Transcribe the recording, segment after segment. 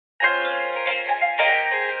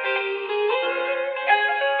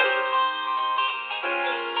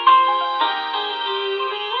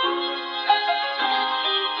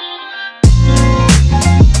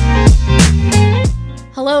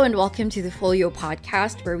and welcome to the Folio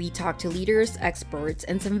podcast, where we talk to leaders, experts,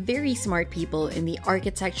 and some very smart people in the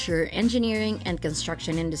architecture, engineering, and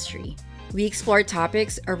construction industry. We explore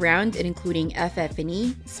topics around and including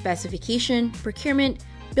FF&E, specification, procurement,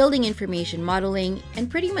 building information modeling,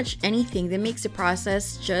 and pretty much anything that makes the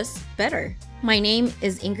process just better. My name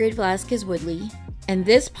is Ingrid Velasquez-Woodley, and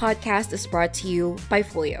this podcast is brought to you by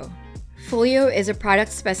Folio. Folio is a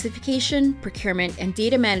product specification, procurement, and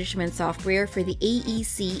data management software for the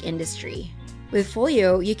AEC industry. With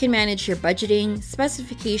Folio, you can manage your budgeting,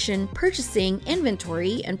 specification, purchasing,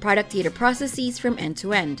 inventory, and product data processes from end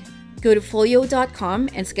to end. Go to folio.com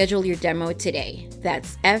and schedule your demo today.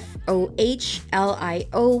 That's FOHLIO.com.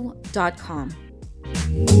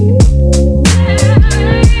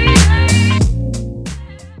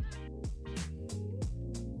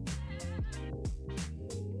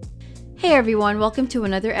 Hey everyone, welcome to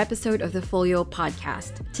another episode of the Folio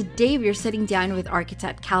podcast. Today we're sitting down with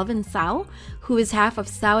architect Calvin Tsao, who is half of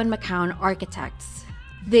Tsao & McCown Architects.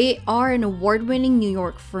 They are an award-winning New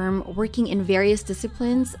York firm working in various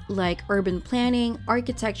disciplines like urban planning,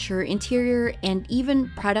 architecture, interior, and even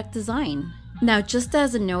product design. Now, just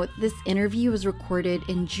as a note, this interview was recorded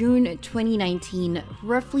in June 2019,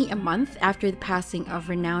 roughly a month after the passing of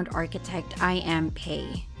renowned architect I.M.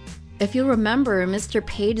 Pei. If you'll remember, Mr.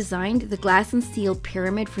 Pei designed the glass and steel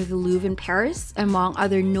pyramid for the Louvre in Paris, among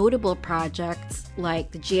other notable projects like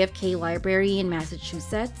the JFK Library in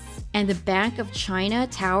Massachusetts and the Bank of China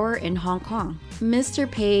Tower in Hong Kong. Mr.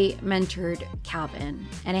 Pei mentored Calvin,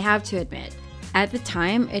 and I have to admit, at the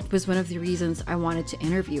time, it was one of the reasons I wanted to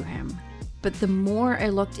interview him. But the more I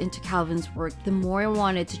looked into Calvin's work, the more I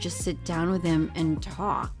wanted to just sit down with him and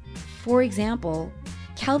talk. For example,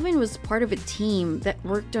 Calvin was part of a team that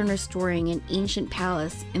worked on restoring an ancient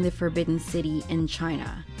palace in the Forbidden City in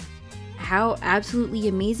China. How absolutely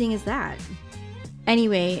amazing is that?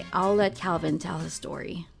 Anyway, I'll let Calvin tell his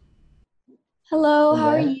story. Hello, how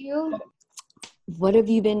are you? What have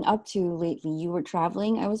you been up to lately? You were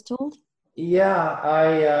traveling, I was told? Yeah,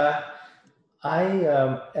 I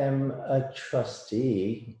am a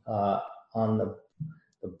trustee on the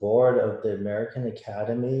board of the American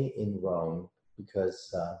Academy in Rome,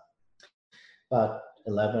 because about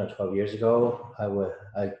 11 or 12 years ago,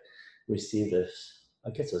 I received this, I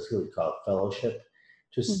guess it's really called fellowship,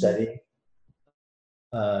 to study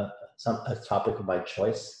a topic of my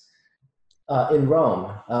choice in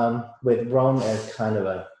Rome, with Rome as kind of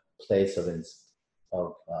a place of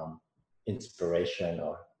inspiration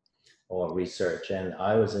or research. And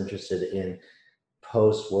I was interested in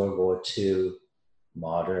post-World War II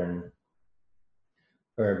modern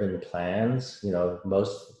urban plans. You know,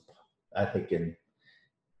 I think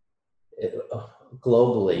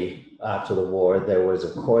globally after the war, there was,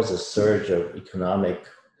 of course, a surge of economic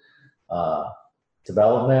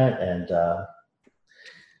development,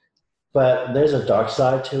 but there's a dark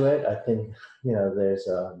side to it. I think, there's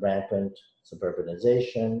a rampant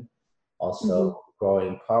suburbanization, also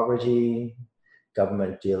growing poverty,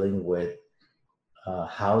 government dealing with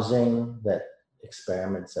housing, that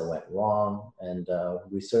experiments that went wrong, and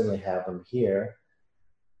we certainly have them here.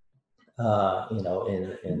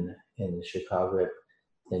 In Chicago, a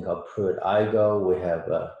thing called Pruitt-Igoe. We have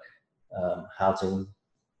housing,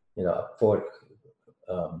 for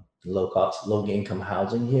low income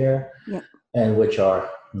housing here, and which are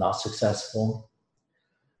not successful.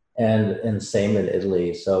 And same in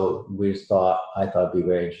Italy. So I thought it'd be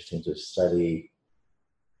very interesting to study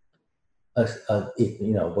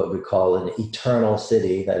what we call an eternal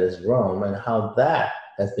city, that is Rome, and how that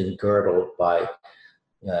has been girdled by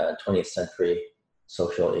 20th century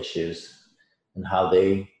social issues, and how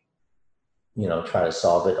they try to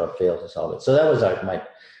solve it or fail to solve it. So that was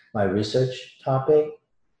my research topic.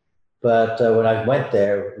 But when I went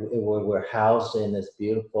there, we're housed in this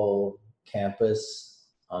beautiful campus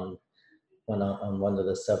on one of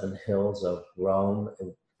the 7 hills of Rome,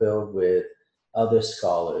 filled with other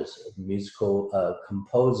scholars, musical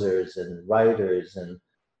composers and writers and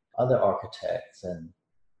other architects and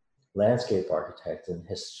landscape architects and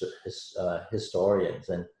historians,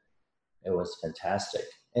 and it was fantastic.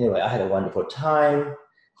 Anyway, I had a wonderful time.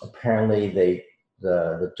 Apparently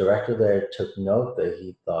the director there took note that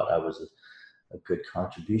he thought I was a good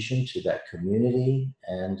contribution to that community,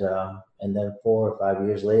 and then 4 or 5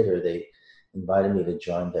 years later, they invited me to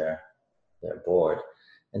join their board.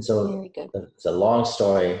 And so it's a long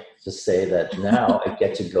story to say that now I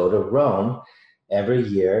get to go to Rome every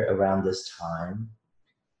year around this time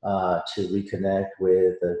to reconnect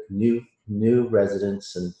with new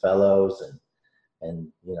residents and fellows,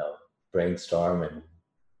 and brainstorm and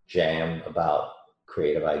jam about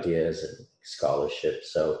creative ideas and scholarship.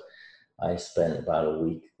 So I spent about a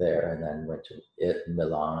week there and then went to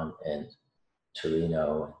Milan and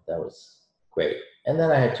Torino. That was great. And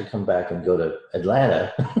then I had to come back and go to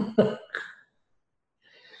Atlanta.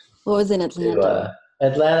 What was in Atlanta?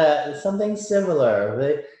 Atlanta, something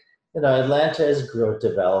similar. Atlanta is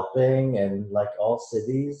developing, and like all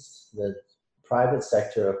cities, the private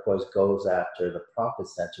sector, of course, goes after the profit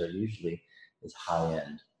center. Usually, is high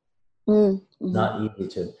end. Mm-hmm. Not easy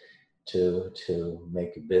to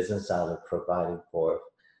make a business out of providing for,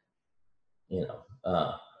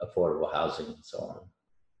 affordable housing and so on.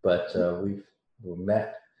 But we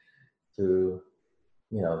met through,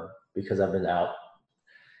 because I've been out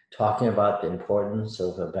talking about the importance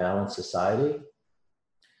of a balanced society,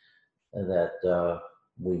 and that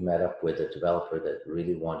we met up with a developer that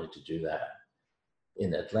really wanted to do that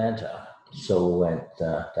in Atlanta. So we went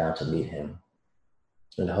down to meet him,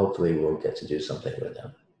 and hopefully we'll get to do something with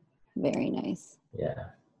him. Very nice. Yeah.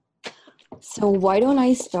 So why don't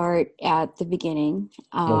I start at the beginning?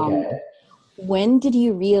 Okay. When did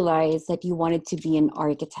you realize that you wanted to be an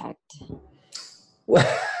architect? Well,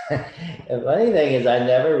 the funny thing is, I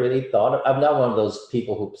never really thought I'm not one of those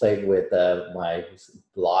people who played with my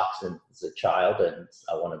blocks as a child and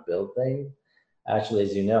I want to build things. Actually,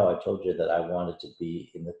 as you know, I told you that I wanted to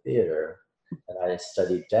be in the theater, and I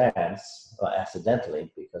studied dance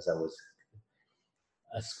accidentally because I was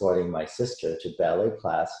escorting my sister to ballet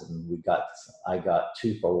class, and I got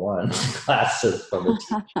 2-for-1 classes from the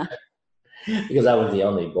teacher because I was the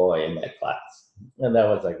only boy in that class, and that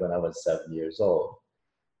was like when I was 7 years old.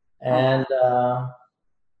 And I'm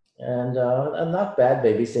not bad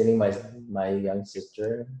babysitting my young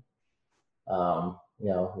sister,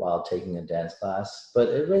 while taking a dance class. But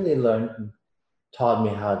it really taught me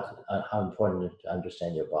how important to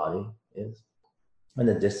understand your body is, and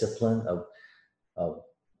the discipline of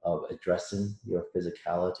addressing your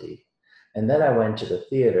physicality. And then I went to the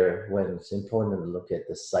theater when it's important to look at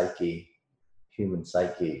the psyche, human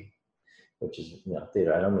psyche, which is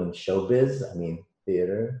theater. I don't mean showbiz. I mean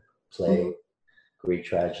theater, play, Greek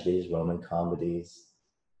tragedies, Roman comedies,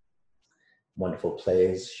 wonderful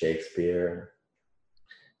plays, Shakespeare.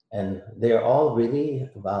 And they're all really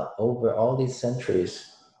about, over all these centuries,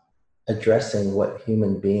 addressing what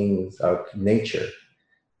human beings, our nature,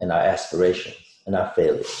 and our aspirations, and our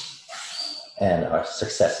failures, and our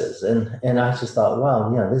successes. And I just thought, wow,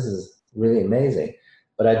 this is really amazing.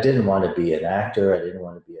 But I didn't want to be an actor. I didn't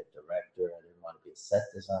want to be a director. I didn't want to be a set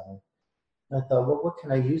designer. I thought, well, what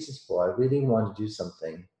can I use this for? I really want to do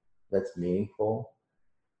something that's meaningful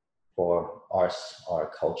for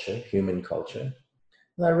our culture, human culture.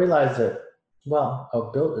 And I realized that, well,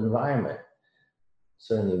 our built environment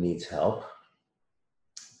certainly needs help.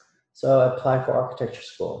 So I applied for architecture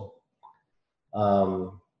school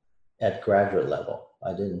at graduate level.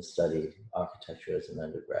 I didn't study architecture as an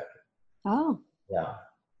undergraduate. Oh. Yeah.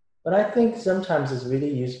 But I think sometimes it's really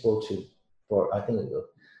useful I think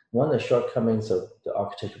one of the shortcomings of the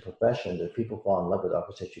architecture profession is that people fall in love with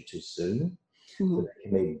architecture too soon. Mm-hmm. So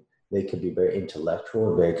they can be very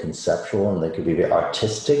intellectual, very conceptual, and they can be very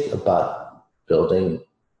artistic about building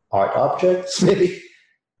art objects, maybe.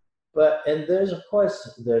 And there's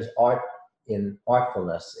art in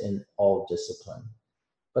artfulness in all discipline.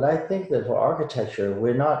 But I think that for architecture,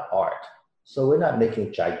 we're not art. So we're not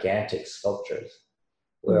making gigantic sculptures.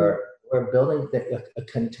 We're building a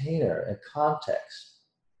container, a context,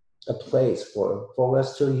 a place for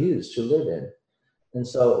us to use, to live in. And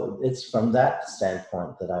so it's from that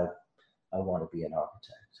standpoint that I want to be an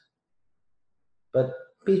architect. But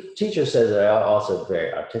teacher says that I'm also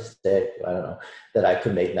very artistic. I don't know, that I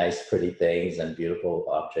could make nice, pretty things and beautiful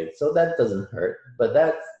objects. So that doesn't hurt. But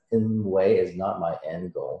that, in a way, is not my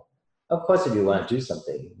end goal. Of course, if you want to do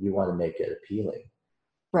something, you want to make it appealing.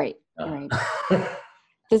 Right, right.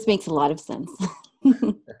 This makes a lot of sense.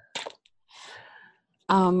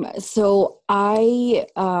 So I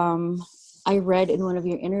read in one of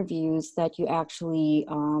your interviews that you actually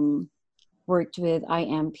worked with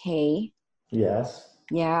IMK. Yes.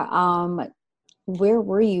 Yeah. Where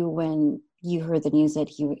were you when you heard the news that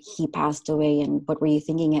he passed away, and what were you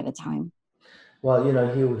thinking at the time? Well, he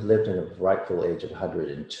lived in a rightful age of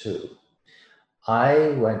 102. I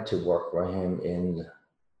went to work for him in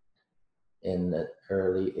the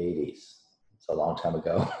early 80s. It's a long time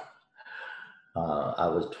ago. I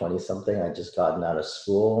was 20-something. I just gotten out of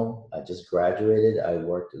school. I just graduated. I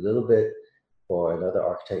worked a little bit for another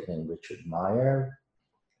architect named Richard Meyer,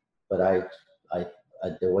 but I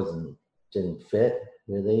didn't fit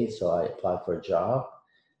really, so I applied for a job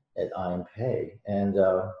at IMK. And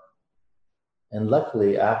And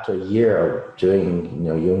luckily, after a year of doing,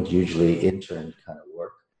 usually intern kind of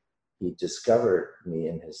work, he discovered me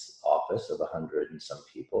in his office of 100 and some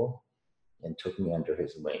people and took me under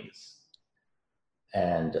his wings.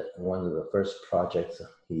 And one of the first projects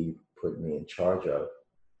he put me in charge of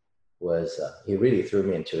was, he really threw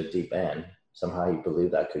me into a deep end. Somehow he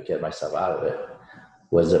believed I could get myself out of it.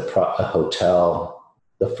 Was a hotel,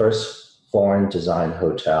 the first foreign designed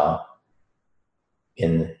hotel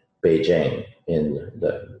in Beijing in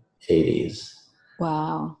the 80s.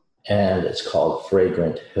 Wow. And it's called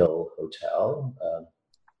Fragrant Hill Hotel.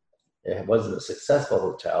 It wasn't a successful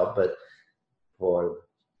hotel, but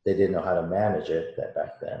they didn't know how to manage it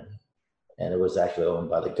back then. And it was actually owned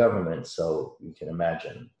by the government, so you can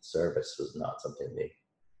imagine service was not something they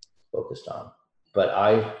focused on. But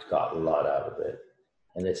I got a lot out of it.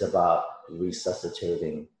 And it's about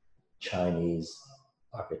resuscitating Chinese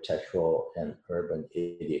architectural and urban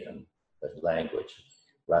idiom, the language,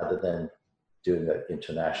 rather than doing an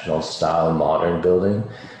international style modern building.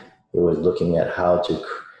 It was looking at how to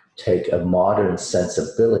take a modern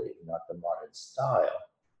sensibility, not the modern style,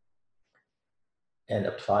 and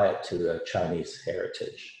apply it to a Chinese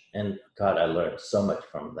heritage. And God, I learned so much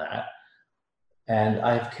from that. And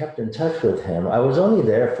I've kept in touch with him. I was only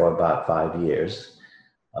there for about 5 years,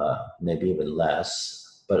 maybe even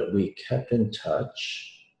less, but we kept in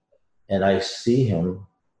touch. And I saw him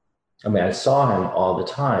all the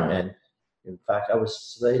time. And in fact, I was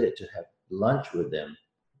slated to have lunch with him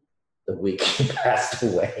the week he passed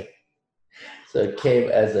away. So it came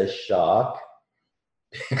as a shock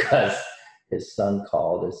because his son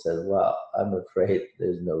called and said, well, I'm afraid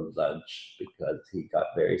there's no lunch because he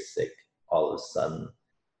got very sick. All of a sudden,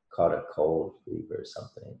 caught a cold, fever or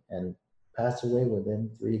something, and passed away within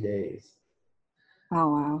 3 days. Oh,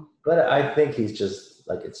 wow. But I think he's just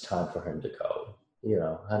like, it's time for him to go.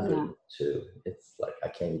 102. Yeah. It's like, I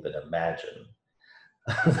can't even imagine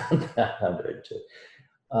that 102.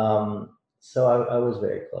 So I was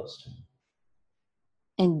very close to him.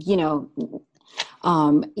 And,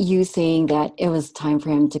 you saying that it was time for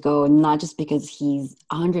him to go, not just because he's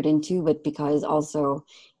 102, but because also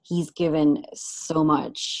he's given so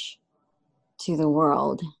much to the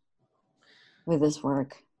world with this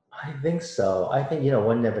work. I think so. I think,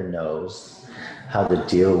 one never knows how to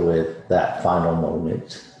deal with that final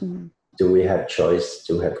moment. Mm-hmm. Do we have choice?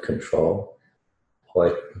 Do we have control?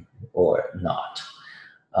 Or not?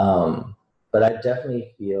 But I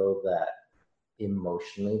definitely feel that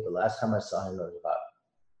emotionally, the last time I saw him was about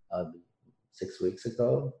 6 weeks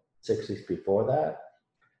ago, 6 weeks before that.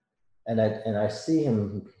 And I see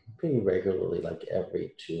him pretty regularly, like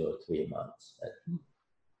every 2 or 3 months.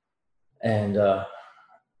 And I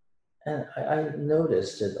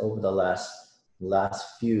noticed that over the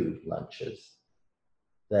last few lunches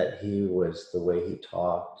that he was, the way he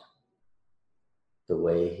talked, the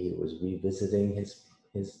way he was revisiting his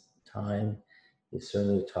time. He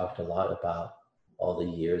certainly talked a lot about all the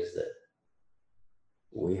years that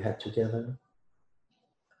we had together.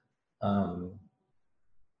 And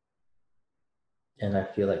I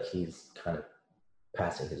feel like he's kind of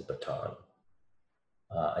passing his baton.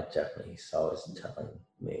 I definitely saw his telling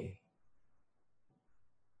me.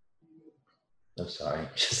 I'm sorry,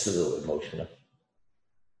 just a little emotional.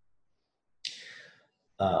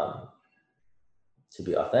 To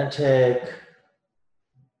be authentic,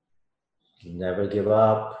 never give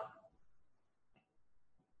up,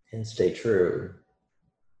 and stay true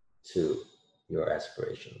to your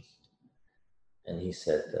aspirations. And he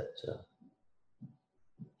said that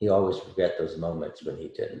he always regret those moments when he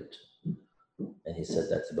didn't. And he said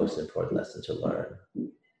that's the most important lesson to learn.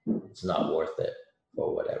 It's not worth it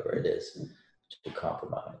for whatever it is to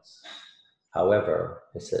compromise. However,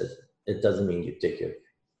 he says, it doesn't mean you dig your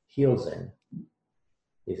heels in.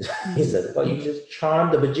 He said, well, you just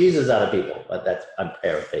charm the bejesus out of people. But I'm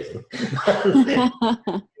paraphrasing.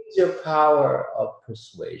 It's your power of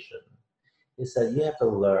persuasion. He said, you have to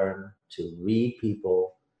learn to read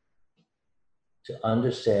people, to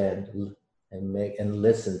understand and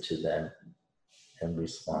listen to them and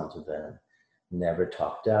respond to them. Never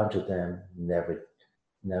talk down to them. Never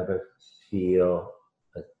feel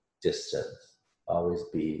a distance. Always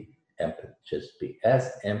be just be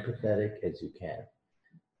as empathetic as you can.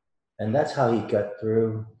 And that's how he got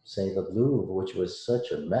through, say, the Louvre, which was such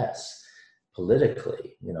a mess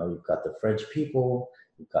politically. You've got the French people,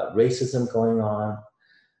 you've got racism going on,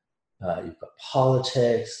 you've got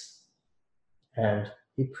politics, and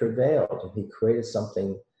he prevailed and he created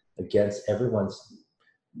something against everyone's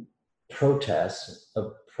protest, a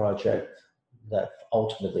project that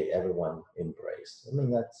ultimately everyone embraced. I mean,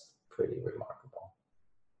 that's pretty remarkable.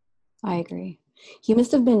 I agree. He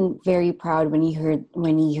must have been very proud when he heard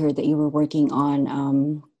that you were working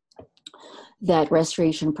on that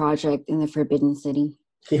restoration project in the Forbidden City.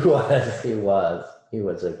 He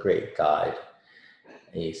was a great guide.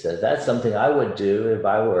 And he said, that's something I would do if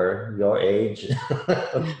I were your age.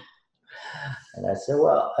 And I said,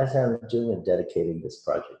 I'm doing and dedicating this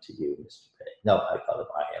project to you, Mr. Pei. No, I call him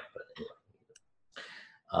I am, but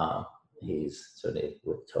anyway. He's certainly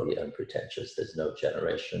totally unpretentious. There's no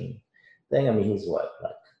generation thing. I mean, he's what,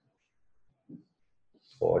 like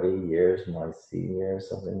 40 years my senior or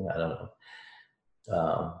something? I don't know.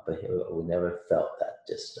 But we never felt that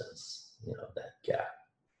distance, that gap.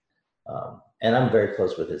 And I'm very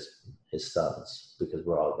close with his sons because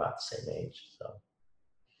we're all about the same age. So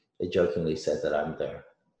they jokingly said that I'm their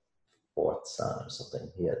fourth son or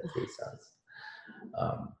something. He had 3 sons.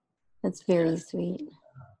 That's very sweet.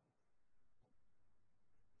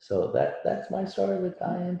 So that's my story with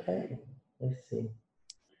I Am Pei. Let's see.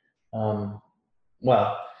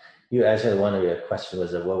 Well, you actually, one of your questions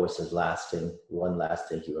was that what was one last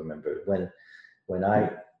thing you remember? When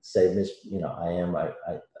I say,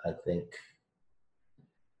 I think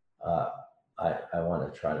I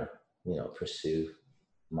want to try to, pursue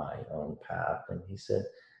my own path. And he said,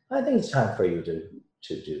 I think it's time for you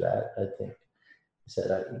to do that. I think he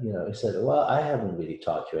said, well, I haven't really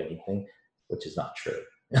taught you anything, which is not true.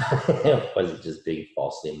 It wasn't just being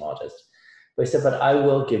falsely modest. But he said, but I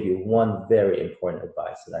will give you one very important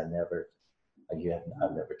advice that I've never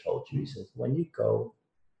told you. He says, when you go,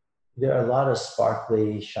 there are a lot of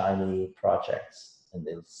sparkly, shiny projects, and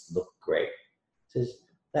they look great. He says,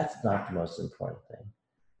 that's not the most important thing.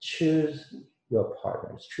 Choose your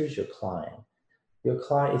partners, choose your client. Your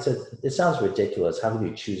client, it sounds ridiculous. How do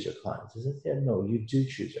you choose your clients? He said, no, you do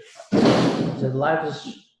choose your clients. He said, life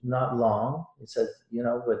is not long. He said,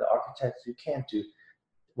 with architects, you can't do,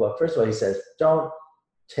 well, first of all, he says, don't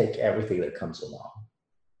take everything that comes along.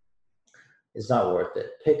 It's not worth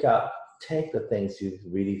it. Take the things you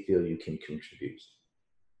really feel you can contribute.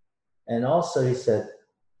 And also he said,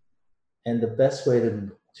 and the best way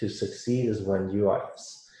to succeed is when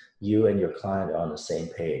you and your client are on the same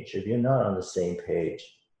page. If you're not on the same page,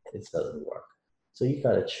 it doesn't work. So you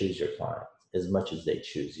got to choose your client as much as they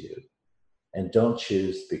choose you. And don't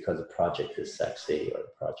choose because the project is sexy or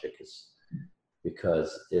the project is,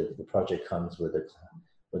 because if the project comes with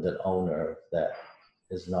an owner that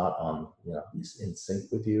is not is in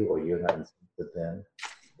sync with you, or you're not in sync with them,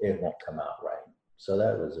 it won't come out right. So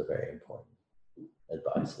that was a very important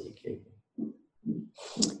advice that he gave me.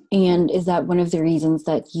 And is that one of the reasons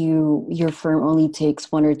that your firm only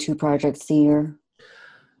takes 1 or 2 projects a year?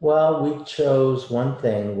 Well, we chose one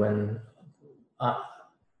thing when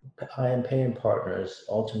I Am Pei Partners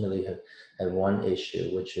ultimately had one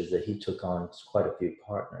issue, which is that he took on quite a few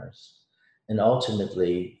partners. And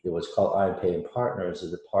ultimately, it was called I Am Pei Partners,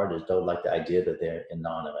 as the partners don't like the idea that they're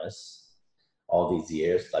anonymous all these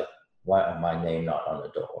years. Like, why is my name not on the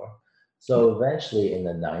door? So eventually in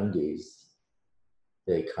the 90s,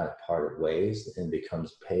 they kind of parted ways and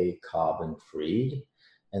becomes Pei, Cobb, and Freed.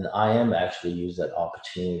 And I Am actually used that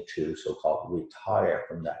opportunity to so-called retire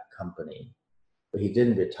from that company. But he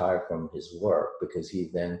didn't retire from his work because he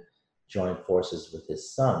then joined forces with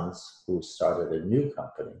his sons, who started a new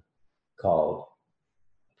company called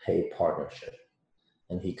Pei Partnership.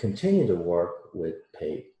 And he continued to work with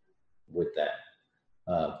Pei with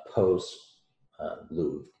that post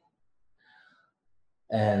Louvre.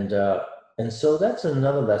 And so that's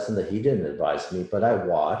another lesson that he didn't advise me, but I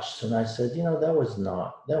watched and I said, that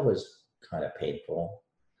was kind of painful.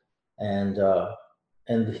 And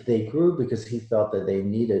they grew because he felt that they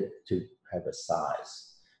needed to have a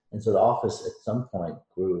size. And so the office at some point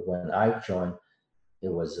grew. When I joined,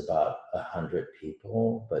 it was about 100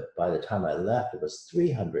 people, but by the time I left, it was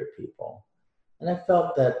 300 people. And I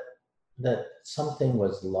felt that something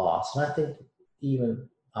was lost. And I think even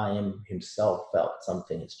I Am himself felt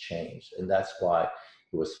something has changed. And that's why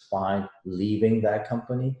he was fine leaving that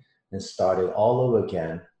company and starting all over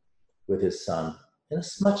again with his son in a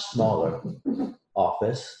much smaller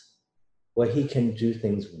office where he can do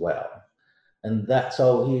things well. And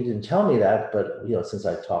so he didn't tell me that, but since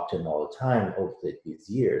I talked to him all the time over these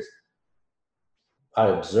years, I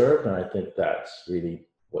observed, and I think that's really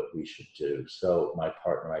what we should do. So my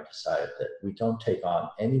partner and I decided that we don't take on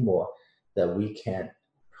any more that we can't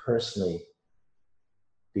personally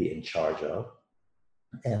be in charge of.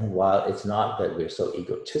 And while it's not that we're so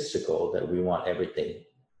egotistical that we want everything,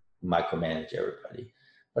 micromanage everybody,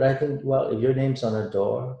 but I think, well, if your name's on the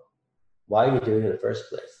door, why are you doing it in the first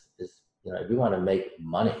place? If you want to make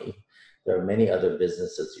money, there are many other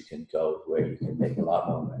businesses you can go where you can make a lot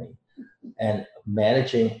more money. And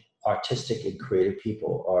managing artistic and creative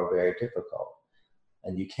people are very difficult.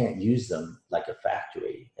 And you can't use them like a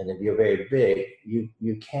factory. And if you're very big,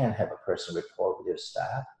 you can have a person report with your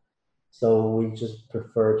staff. So we just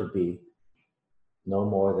prefer to be no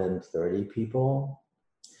more than 30 people,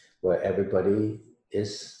 where everybody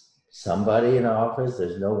is somebody in the office.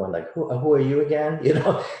 There's no one like, who are you again? You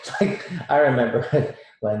know, like I remember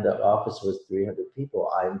when the office was 300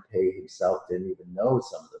 people, Pei himself didn't even know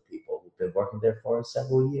some of the people who've been working there for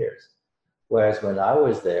several years. Whereas when I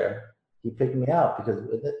was there, he picked me out because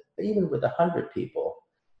even with 100 people,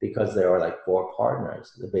 because there are like 4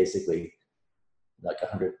 partners, basically like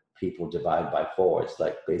 100 people divided by 4, it's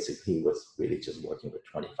like basically he was really just working with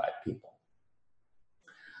 25 people.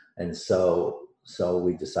 And so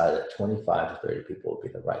we decided that 25 to 30 people would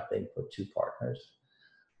be the right thing for 2 partners.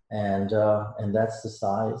 And that's the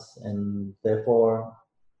size. And therefore,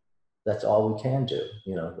 that's all we can do,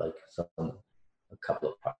 you know, like a couple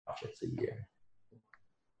of projects a year.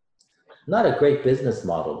 Not a great business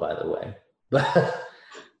model, by the way, but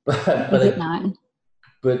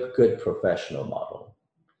good professional model.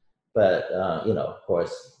 But, you know, of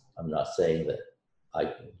course, I'm not saying that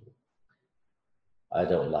I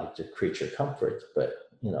don't like the creature comforts,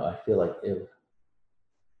 but, you know, I feel like if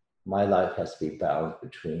my life has to be balanced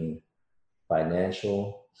between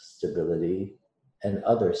financial stability and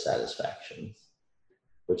other satisfactions,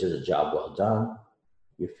 which is a job well done.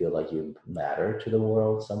 You feel like you matter to the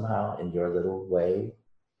world somehow in your little way,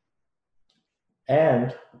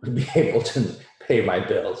 and be able to pay my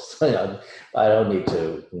bills. You know, I don't need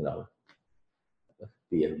to, you know,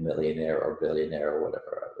 be a millionaire or billionaire or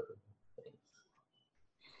whatever other things.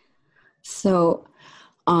 So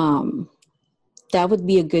that would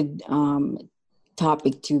be a good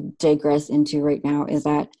topic to digress into right now, is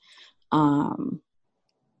that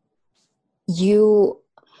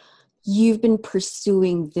you've been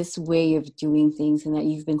pursuing this way of doing things, and that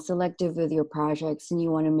you've been selective with your projects, and you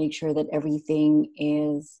want to make sure that everything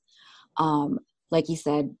is, like you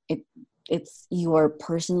said, it's you are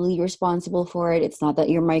personally responsible for it. It's not that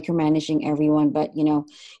you're micromanaging everyone, but you know,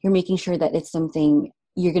 you're making sure that it's something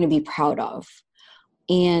you're going to be proud of.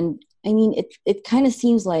 And I mean, it kind of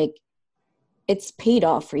seems like it's paid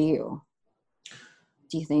off for you.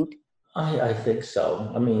 Do you think? I think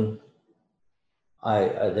so. I mean, I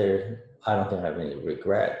don't think I have any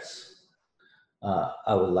regrets.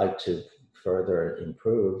 I would like to further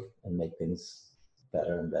improve and make things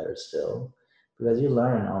better and better still, because you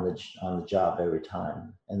learn on the job every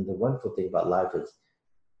time. And the wonderful thing about life is,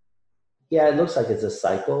 yeah, it looks like it's a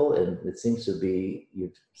cycle, and it seems to be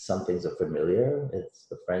some things are familiar. It's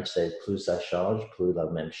the French say plus ça change, plus la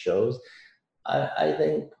même chose. I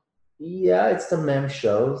think, yeah, it's the même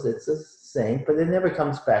chose. It's the same, but it never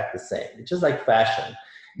comes back the same. It's just like fashion,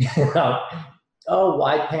 you know. Oh,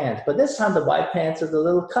 white pants, but this time the white pants has a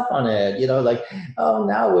little cuff on it, you know, like, oh,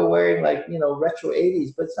 now we're wearing like, you know, retro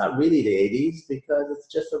 80s, but it's not really the 80s because it's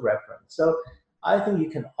just a reference. So I think you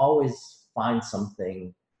can always find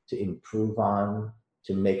something to improve on,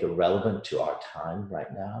 to make it relevant to our time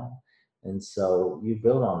right now. And so you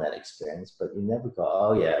build on that experience, but you never go,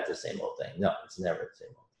 oh yeah, it's the same old thing. No, it's never the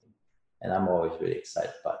same old thing. And I'm always really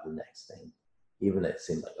excited about the next thing. Even if it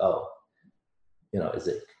seems like, oh, you know, is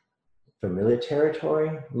it familiar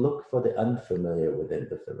territory? Look for the unfamiliar within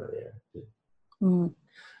the familiar. Mm.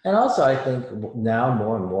 And also, I think now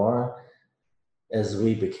more and more, as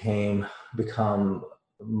we become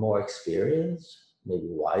more experienced, maybe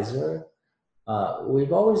wiser,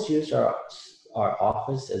 we've always used our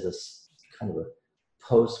office as a kind of a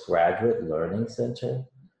postgraduate learning center.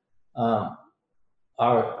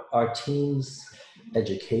 Our team's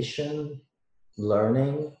education,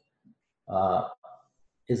 learning,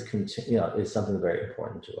 is something very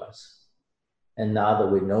important to us. And now that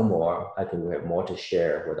we know more, I think we have more to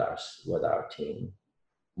share with our team,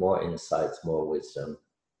 more insights, more wisdom,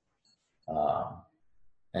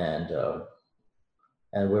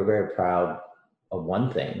 and we're very proud of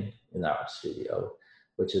one thing in our studio,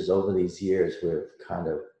 which is over these years we've kind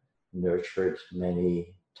of nurtured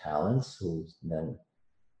many talents who then,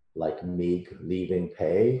 like me, leaving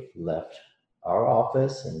Pei, left our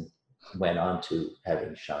office and went on to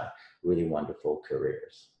having really wonderful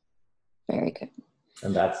careers. Very good.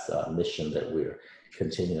 And that's a mission that we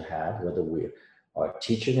continue to have, whether we are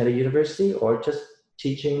teaching at a university or just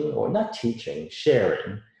teaching, or not teaching,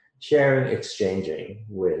 sharing, exchanging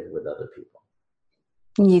with other people.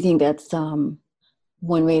 You think that's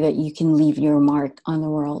one way that you can leave your mark on the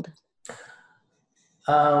world?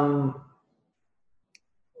 I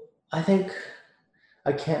think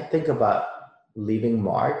I can't think about leaving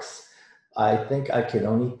marks. I think I can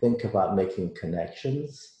only think about making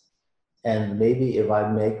connections. And maybe if I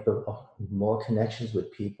make more connections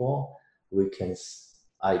with people, we can,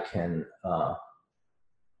 I can,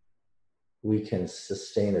 we can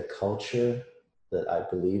sustain a culture that I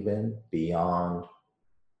believe in beyond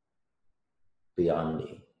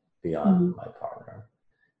me, beyond Mhm. my partner.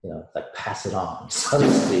 You know, like pass it on, so to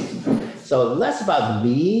speak. So less about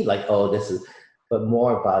me, like, oh, this is, but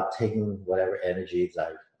more about taking whatever energies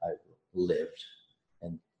I've lived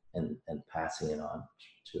and and passing it on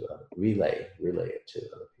to relay it to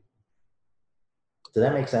other people. Does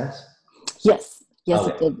that make sense? Yes, yes,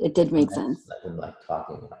 Okay. it did make And sense. I've been like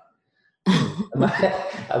talking about.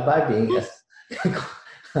 Am I being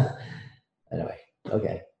anyway?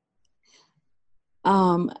 Okay.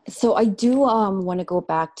 So I do want to go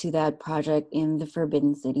back to that project in the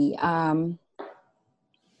Forbidden City.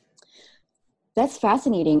 That's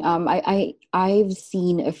fascinating. I've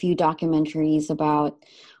seen a few documentaries about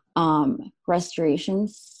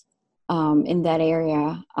restorations in that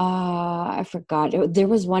area. I forgot. There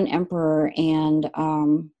was one emperor, and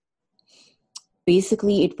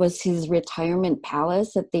basically it was his retirement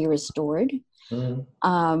palace that they restored. Mm.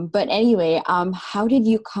 But anyway, how did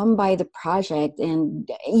you come by the project? And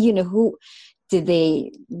who did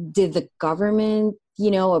the government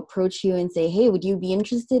approach you and say, hey, would you be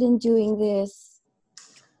interested in doing this?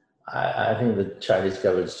 I think the Chinese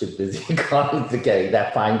government's too busy to getting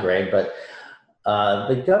that fine grain, but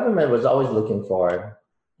the government was always looking for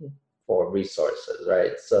resources,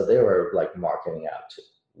 right? So they were like marketing out to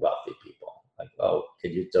wealthy people, like, oh,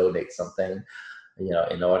 could you donate something,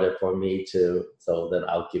 in order for me to, so then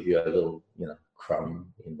I'll give you a little,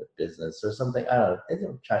 crumb in the business or something. I don't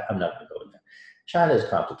know. I'm not going to go in there. China is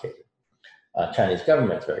complicated. Chinese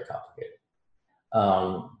government is very complicated.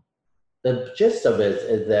 The gist of it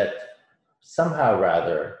is that somehow or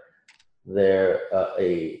rather, they're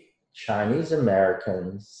a Chinese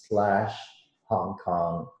American slash Hong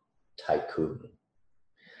Kong tycoon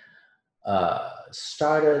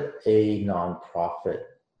started a nonprofit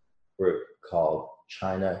group called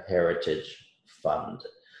China Heritage Fund,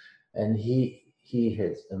 and he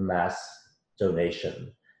has amassed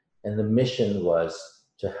donation, and the mission was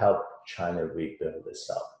to help China rebuild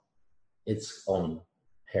its own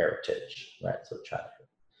heritage, right? So China,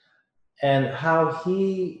 and how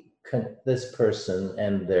this person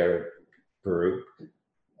and their group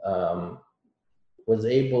um, was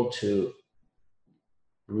able to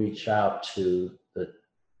reach out to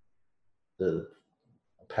the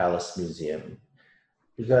Palace Museum,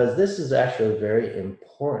 because this is actually a very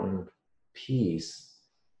important piece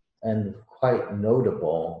and quite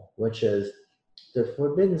notable, which is the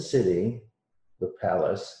Forbidden City, the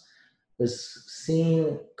palace, is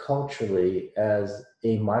seen culturally as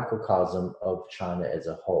a microcosm of China as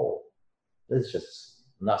a whole. It's just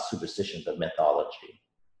not superstition, but mythology.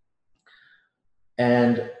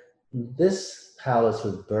 And this palace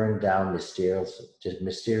was burned down mysteriously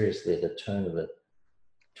at the turn of the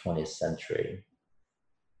 20th century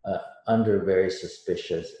under very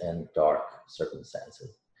suspicious and dark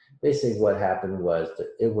circumstances. Basically, what happened was that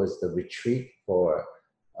it was the retreat for,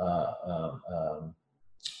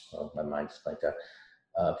 my mind just blanked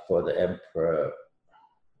out, for the emperor.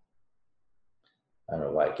 I don't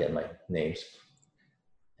know why I get my names.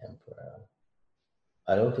 Emperor.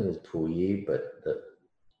 I don't think it's Puyi, but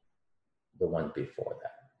the one before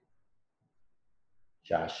that.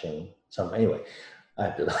 Jiaxing. So anyway, I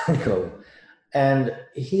have to go. And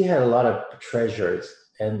he had a lot of treasures,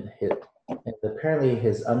 and apparently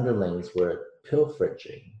his underlings were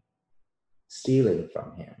pilfering, stealing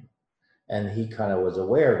from him. And he kind of was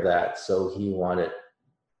aware of that, so he wanted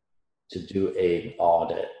to do an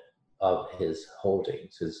audit of his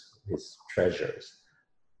holdings, his treasures.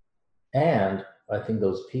 And I think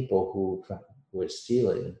those people who were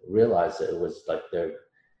stealing realized that it was like the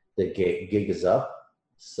gig is up.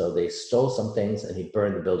 So they stole some things and he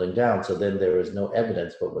burned the building down. So then there was no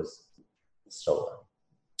evidence what was stolen.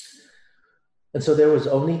 And so there was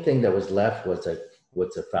only thing that was left was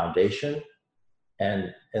a foundation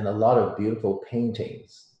and a lot of beautiful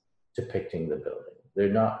paintings depicting the building. There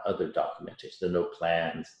are not other documentation. There are no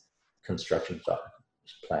plans, construction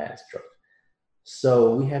plans.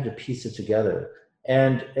 So we had to piece it together.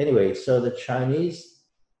 And anyway, so the Chinese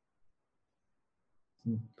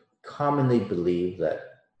commonly believe that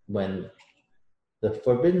when the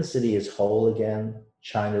Forbidden City is whole again,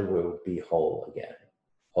 China will be whole again,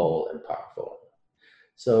 whole and powerful.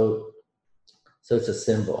 So it's a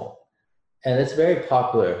symbol. And it's a very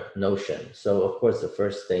popular notion. So of course, the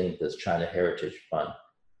first thing this China Heritage Fund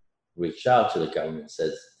reached out to the government and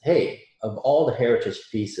says, hey, of all the heritage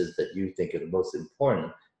pieces that you think are the most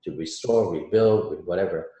important to restore, rebuild,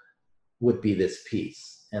 whatever, would be this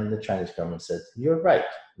piece. And the Chinese government said, you're right,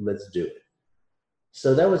 let's do it.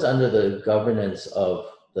 So that was under the governance of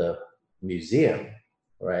the museum,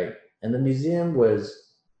 right? And the museum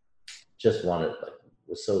was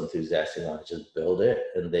so enthusiastic, wanted to just build it.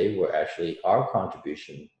 And they were actually our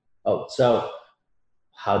contribution. Oh, so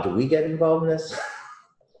how do we get involved in this?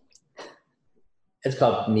 It's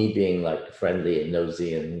called me being like friendly and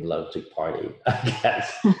nosy and love to party, I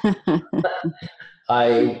guess.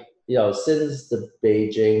 Since the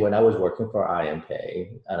Beijing, when I was working for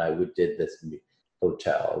IMPay, and we did this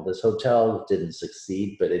hotel. This hotel didn't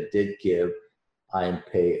succeed, but it did give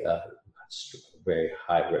IMPay a very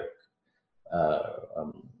high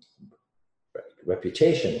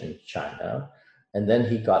reputation in China. And then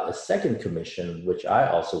he got a second commission, which I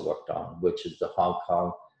also worked on, which is the Hong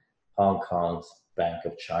Kong's Bank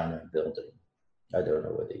of China building. I don't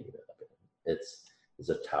know whether you know it. It's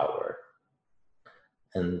a tower.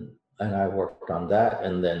 And I worked on that.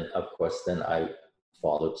 And then, of course, I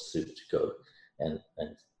followed suit to go and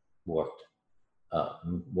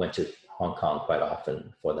went to Hong Kong quite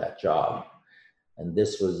often for that job. And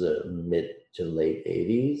this was the mid to late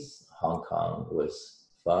 80s. Hong Kong was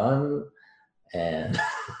fun. And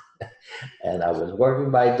and I was working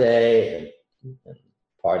by day and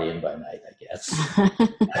partying by night, I guess.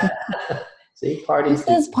 See, parties.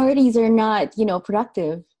 Who says parties are not,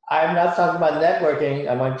 productive? I'm not talking about networking.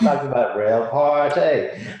 I'm talking about real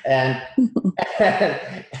party. And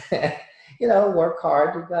work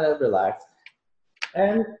hard. You gotta relax.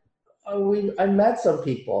 And I met some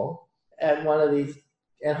people at one of these.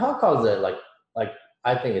 And Hong Kong's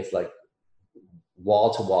I think it's like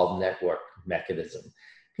wall-to-wall network mechanism.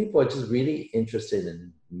 People are just really interested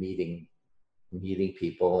in meeting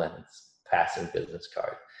people and passing business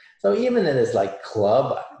cards. So even in this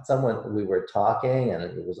club, we were talking and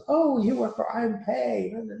it was, oh, you work for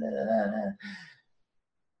IMPay.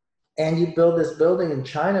 And you build this building in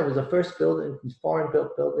China. It was the first foreign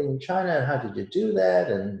built building in China. And how did you do that?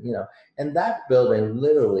 And that building,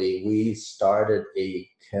 literally, we started a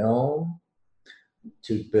kiln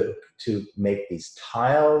to make these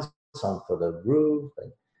tiles for the roof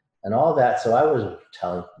and all that. So I was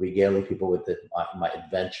regaling people with my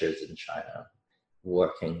adventures in China,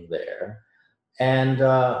 working there, and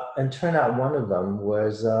turned out one of them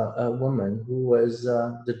was a woman who was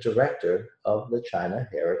the director of the China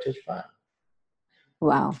Heritage Fund.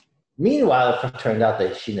 Wow. Meanwhile, it turned out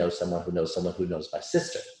that she knows someone who knows someone who knows my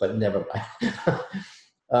sister, but never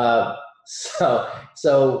mind.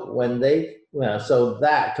 So when they, so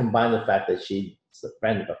that combined the fact that she's a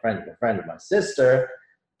friend of a friend of a friend of my sister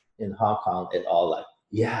in Hong Kong, it all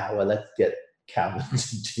let's get Calvin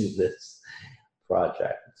to do this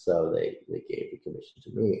project. So they gave the commission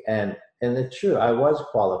to me. And it's true, I was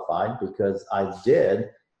qualified because I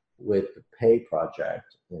did, with the Pay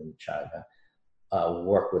project in China,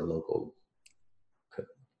 work with local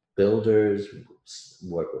builders,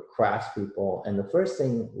 work with craftspeople. And the first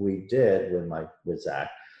thing we did with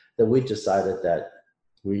Zach, that we decided that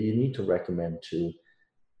we need to recommend to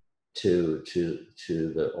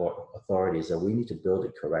the authorities that we need to build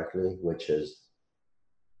it correctly, which is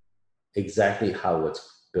exactly how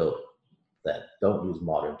it's built, that don't use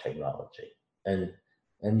modern technology, and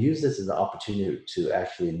use this as an opportunity to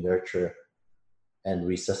actually nurture and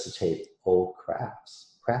resuscitate old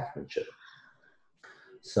craftsmanship.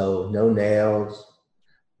 So no nails,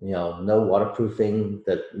 no waterproofing,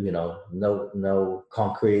 no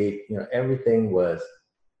concrete, everything was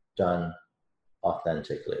done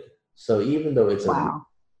authentically. So even though it's a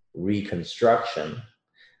reconstruction,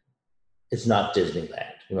 it's not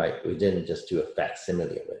Disneyland, right? We didn't just do a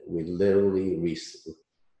facsimile of it. We literally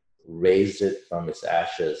raised it from its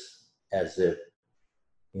ashes as if,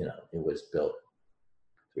 it was built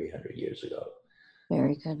 300 years ago.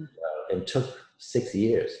 Very good. It took 6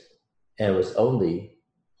 years, and it was only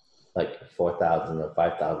 4,000 or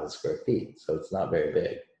 5,000 square feet. So it's not very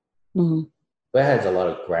big. Mm-hmm. But it has a lot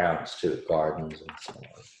of grounds too, gardens and so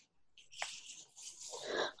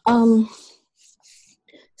on.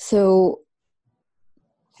 So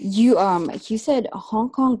you said Hong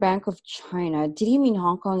Kong Bank of China. Did you mean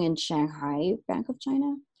Hong Kong and Shanghai Bank of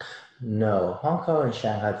China? No, Hong Kong and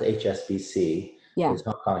Shanghai, the HSBC is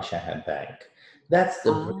Hong Kong Shanghai Bank. That's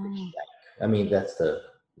the British bank. I mean, that's the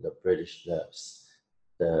British,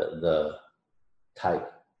 the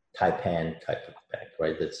Taipan type of bank,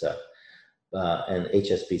 right? That's and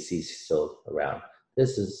HSBC is still around.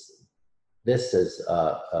 This is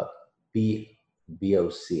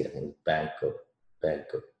BOC, I think, Bank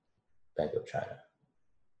of Bank of China.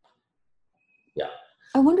 Yeah.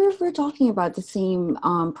 I wonder if we're talking about the same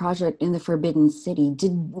project in the Forbidden City.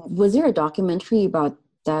 Was there a documentary about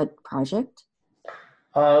that project?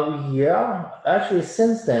 Yeah, actually,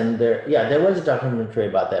 since then there was a documentary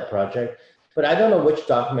about that project, but I don't know which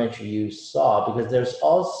documentary you saw because there's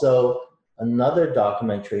also another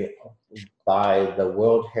documentary by the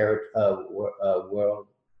World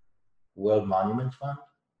Monument Fund.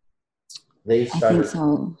 They I think started,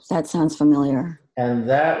 so. That sounds familiar. and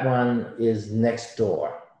that one is next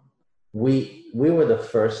door. We were the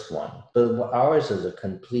first one, but ours is a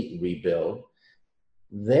complete rebuild.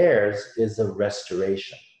 Theirs is a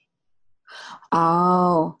restoration.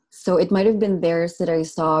 Oh, so it might have been theirs that I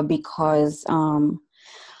saw because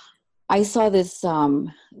I saw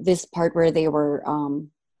this part where they were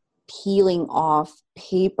peeling off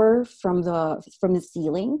paper from the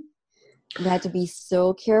ceiling. They had to be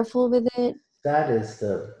so careful with it. That is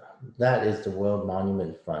the World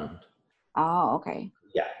Monument Fund. Oh, okay.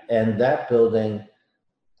 Yeah, and that building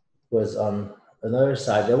was on another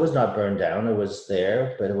side. It was not burned down. It was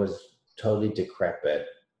there, but it was totally decrepit.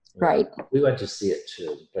 Right. We went to see it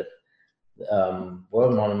too, but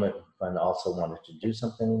World Monument Fund also wanted to do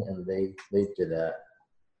something, and they did that.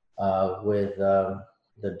 With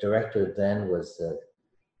the director then was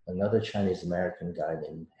another Chinese American guy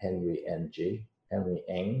named Henry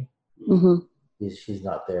Ng. Mm-hmm. He's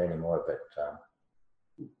not there anymore, but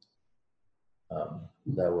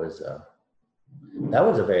that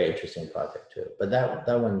was a very interesting project too. But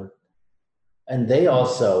that one, and they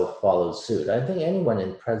also followed suit. I think anyone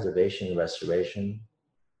in preservation and restoration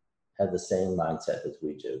had the same mindset as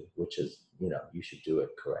we do, which is, you should do it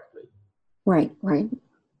correctly. Right, right.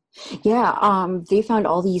 Yeah, they found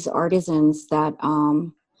all these artisans that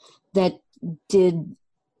did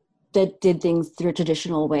did things through a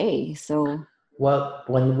traditional way. So, Well,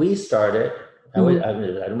 when we started, mm-hmm.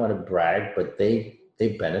 I don't want to brag, but they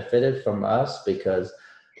benefited from us because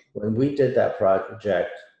when we did that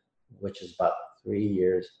project, which is about 3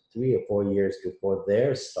 or 4 years before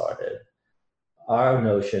theirs started, our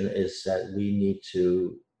notion is that we need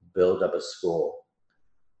to build up a school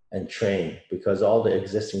and train because all the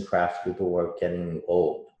existing craft people were getting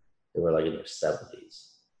old. They were like in their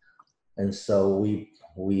 70s. And so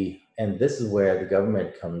and this is where the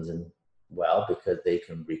government comes in well, because they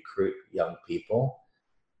can recruit young people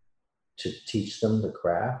to teach them the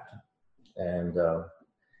craft. And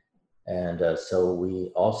so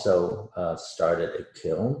we also started a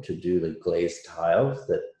kiln to do the glazed tiles,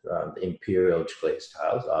 that the imperial glazed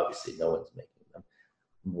tiles. Obviously, no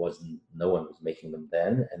one was making them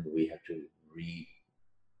then, and we had to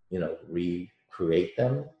recreate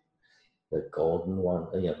them. The golden one,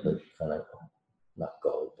 the kind of not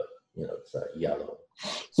gold, but it's yellow.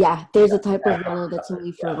 Yeah, there's a type of yellow that's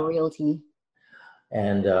only for royalty.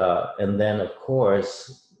 And then of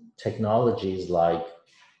course technologies like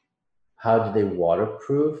how do they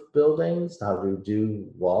waterproof buildings, how do they do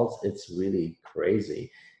walls. It's really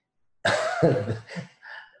crazy.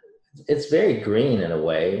 It's very green in a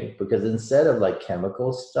way because instead of like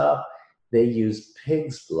chemical stuff, they use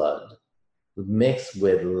pig's blood mixed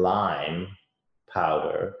with lime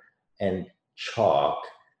powder and chalk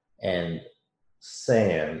and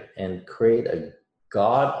sand and create a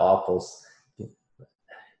god-awful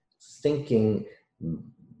stinking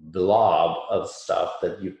blob of stuff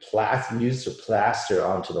that you use to plaster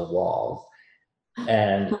onto the walls.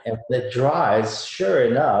 And when it dries, sure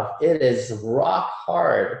enough, it is rock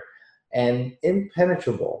hard and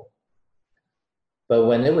impenetrable. But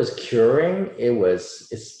when it was curing, it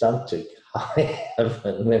stunk to high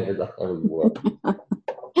heaven. The whole world.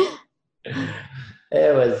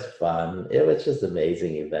 It was fun. It was just an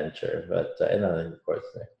amazing adventure. But of course,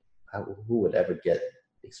 who would ever get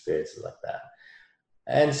experiences like that?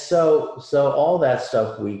 And so all that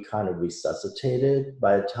stuff we kind of resuscitated.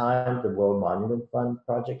 By the time the World Monument Fund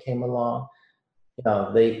project came along, it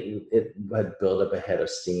had built up a head of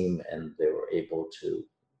steam, and they were able to.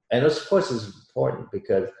 And of course, it's important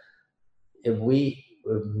because if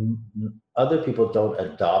other people don't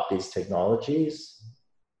adopt these technologies,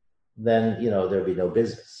 then there'll be no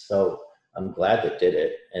business. So I'm glad they did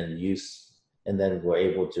it and then we're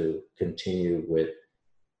able to continue with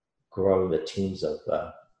growing the teams of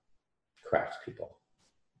craft people.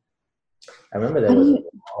 I remember there was a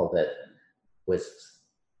wall that was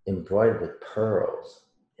embroidered with pearls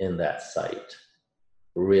in that site,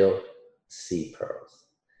 real sea pearls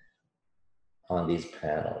on these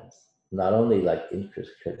panels. Not only like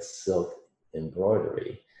intricate silk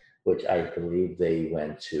embroidery, which I believe they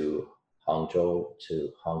went to Hangzhou,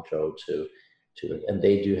 and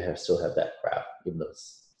they still have that craft, even though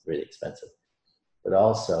it's really expensive. But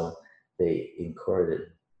also they imported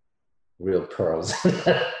real pearls.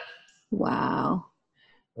 Wow.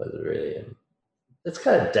 Was really, it's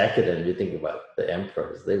kind of decadent. You think about the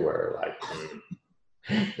emperors; they were like,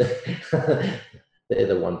 they're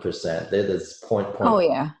the 1%. They're this Oh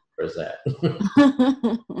yeah. percent.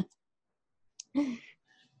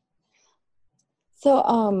 So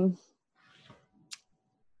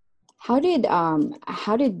how did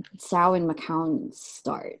Tsao and McCown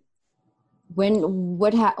start? What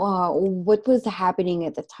was happening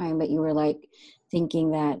at the time that you were like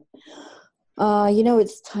thinking that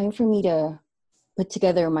it's time for me to put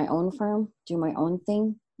together my own firm, do my own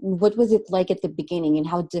thing? What was it like at the beginning, and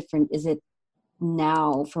how different is it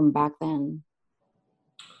now from back then?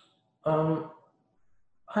 Um,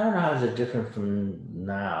 I don't know how is it different from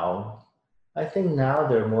now. I think now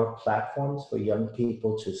there are more platforms for young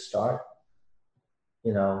people to start.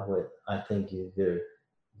 With I think the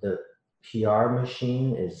PR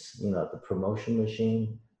machine is, the promotion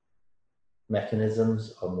machine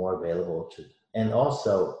mechanisms are more available to, and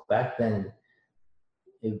also back then,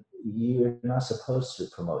 you're not supposed to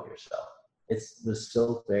promote yourself. It was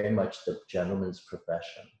still very much the gentleman's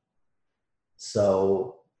profession.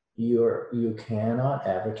 So you cannot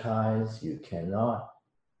advertise, you cannot,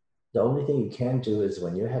 the only thing you can do is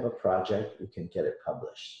when you have a project, you can get it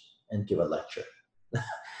published and give a lecture.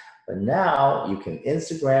 But now you can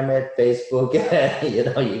Instagram it, Facebook it,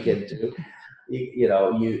 you can do,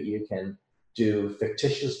 you can do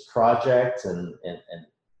fictitious projects and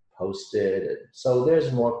post it. And so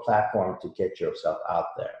there's more platform to get yourself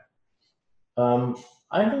out there.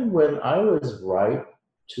 I think when I was right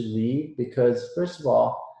to leave, because first of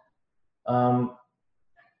all,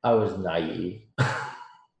 I was naive.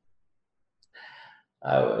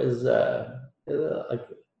 I was like,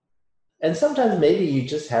 and sometimes maybe you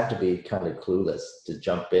just have to be kind of clueless to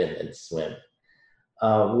jump in and swim.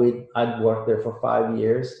 I'd worked there for 5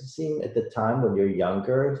 years. It seemed at the time when you're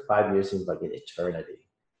younger, 5 years seems like an eternity.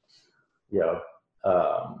 You know,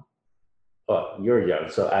 well, you're young,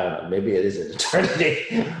 so I don't know. Maybe it is an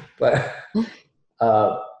eternity, but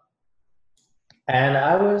uh, and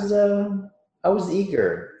I was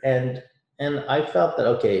eager, and I felt that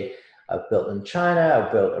okay, I've built in China,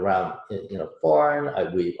 I've built around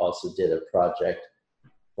foreign. We also did a project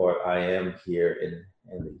for IM here in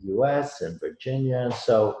the U.S. and Virginia.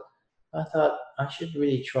 So I thought I should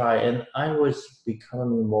really try, and I was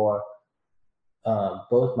becoming more.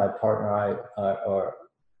 Both my partner and I are,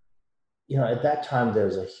 at that time there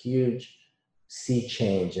was a huge sea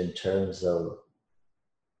change in terms of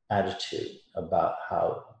attitude about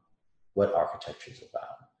what architecture is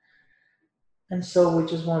about. And so we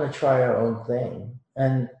just want to try our own thing.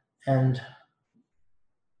 And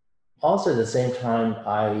also at the same time,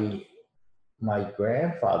 my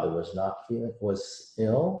grandfather was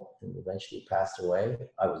ill and eventually passed away.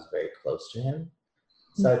 I was very close to him.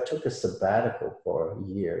 So I took a sabbatical for a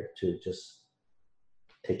year to just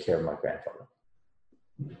take care of my grandfather.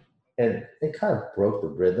 And it kind of broke the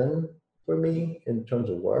rhythm for me in terms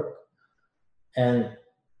of work. And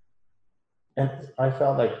I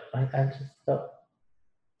felt like I just felt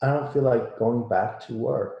I don't feel like going back to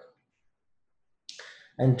work.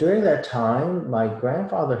 And during that time, my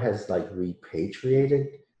grandfather has like repatriated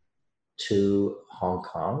to Hong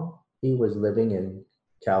Kong. He was living in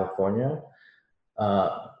California,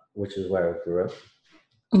 which is where I grew up.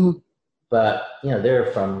 Mm-hmm. But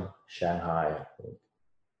they're from Shanghai, I think.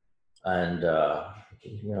 And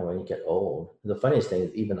when you get old, the funniest thing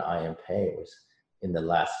is even I.M. Pei was in the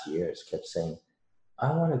last years kept saying,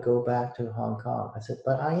 I want to go back to Hong Kong. I said,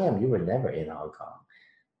 but you were never in Hong Kong.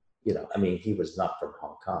 He was not from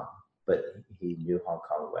Hong Kong, but he knew Hong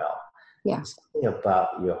Kong well. Yeah. Something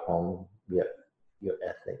about your home, your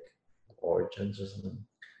ethnic origins or something.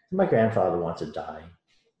 My grandfather wanted to die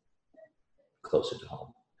closer to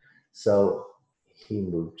home. So he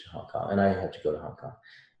moved to Hong Kong and I had to go to Hong Kong.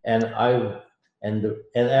 And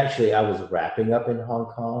actually I was wrapping up in Hong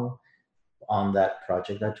Kong on that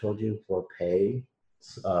project I told you for Pei,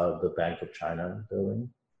 the Bank of China building.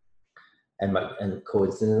 And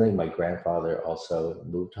coincidentally, my grandfather also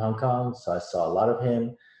moved to Hong Kong, so I saw a lot of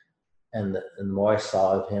him. And the more I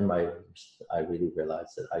saw of him, I really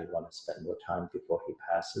realized that I want to spend more time before he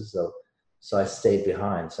passes. So I stayed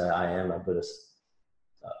behind. So I'm going to,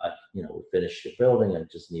 we finished the building and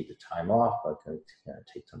just need the time off. I'm going to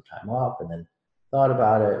take some time off, and then thought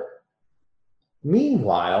about it.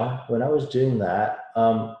 Meanwhile, when I was doing that,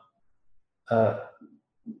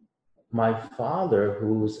 my father,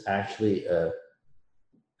 who was actually an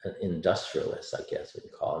industrialist, I guess we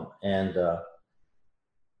call him, and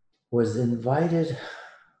was invited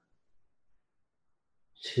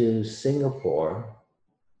to Singapore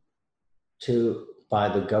by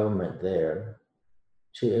the government there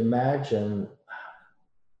to imagine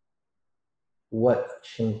what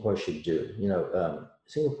Singapore should do.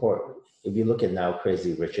 Singapore, if you look at now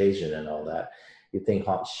Crazy Rich Asian and all that, you think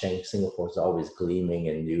Singapore is always gleaming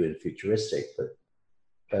and new and futuristic,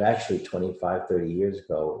 but actually 25, 30 years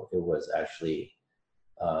ago, it was actually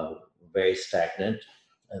very stagnant,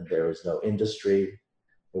 and there was no industry.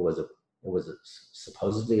 It was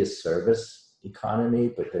supposedly a service economy,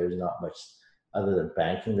 but there's not much other than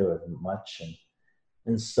banking. There wasn't much,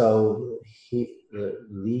 and so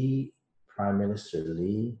the Prime Minister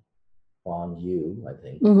Lee Kuan Yew, I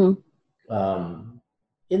think,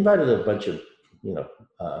 invited a bunch of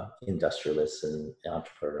industrialists and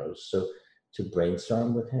entrepreneurs to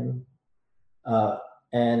brainstorm with him.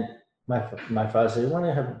 And my father said, "You want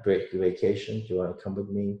to have a break vacation? Do you want to come with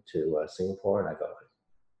me to Singapore?" And I go,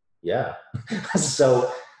 "Yeah."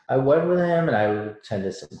 So I went with him, and I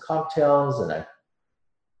attended some cocktails, and I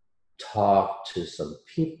talked to some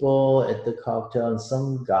people at the cocktail, and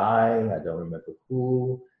some guy, I don't remember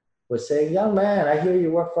who, was saying, "Young man, I hear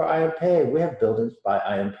you work for IMP. We have buildings by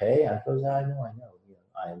IMP." I goes, I know.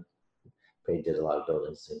 IMP did a lot of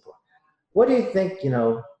buildings in Singapore. What do you think,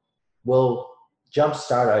 will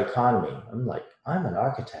jumpstart our economy? I'm like, I'm an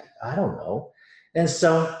architect. I don't know. And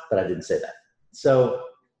so, but I didn't say that. So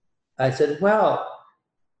I said, well,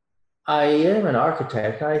 I am an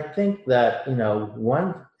architect, and I think that,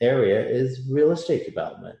 one area is real estate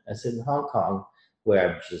development. I said, in Hong Kong,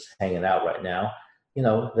 where I'm just hanging out right now,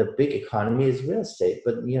 the big economy is real estate.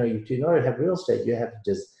 But, in order to have real estate, you have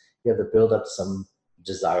to build up some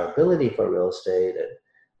desirability for real estate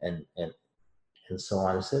and so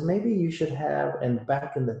on. I said, maybe you should have, and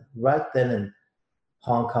right then in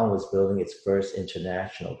Hong Kong was building its first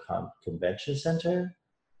international convention center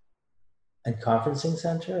and conferencing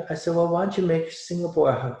center. I said, well, why don't you make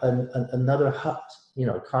Singapore another hub,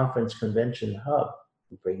 conference convention hub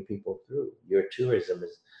to bring people through. Your tourism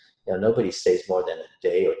is, nobody stays more than a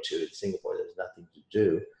day or two in Singapore. There's nothing to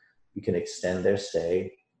do. You can extend their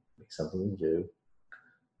stay, make something to do.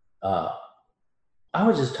 I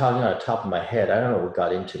was just talking on the top of my head. I don't know what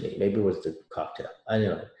got into me. Maybe it was the cocktail. I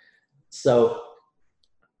don't know. So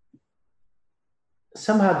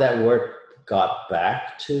somehow that word got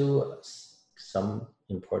back to some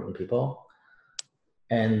important people,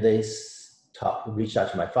 and they reached out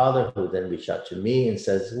to my father, who then reached out to me and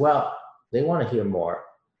says, well, they want to hear more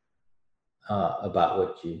about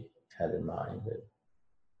what you had in mind. And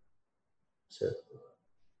so,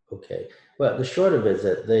 okay. Well, the short of it is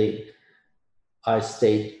that I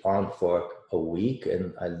stayed on for a week,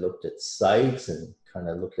 and I looked at sites and kind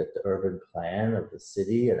of looked at the urban plan of the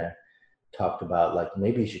city, and I talked about, like,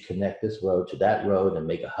 maybe you should connect this road to that road and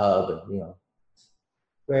make a hub, and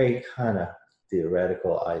very kind of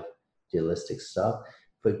theoretical, idealistic stuff.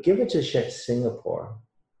 But give it to Singapore.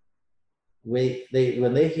 When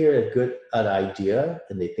they hear an idea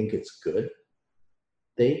and they think it's good,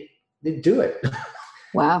 they do it.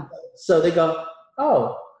 Wow. So they go,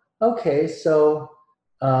 oh, okay, so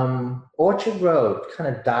Orchard Road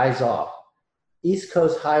kind of dies off. East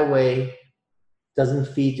Coast Highway doesn't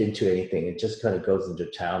feed into anything. It just kind of goes into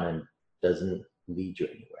town and doesn't lead you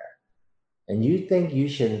anywhere. And you think you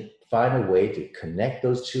should find a way to connect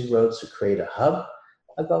those two roads to create a hub?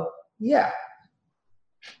 I go, yeah.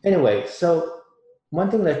 Anyway, so one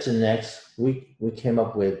thing led to the next. We came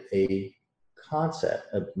up with a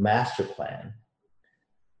concept, a master plan,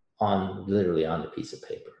 literally on a piece of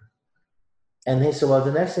paper. And they said, well,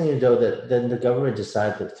 the next thing you know, then the government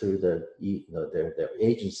decided through their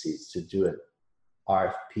agencies to do an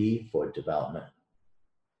RFP for development.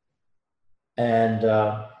 And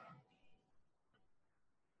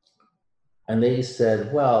they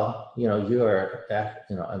said, well, you're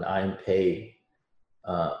an IMP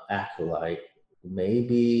acolyte.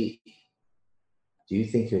 Maybe, do you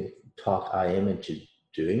think you'd talk IM into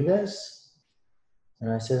doing this?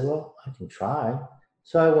 And I said, well, I can try.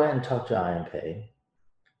 So I went and talked to IMP.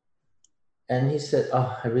 And he said,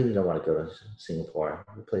 oh, I really don't want to go to Singapore.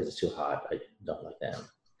 The place is too hot. I don't like them.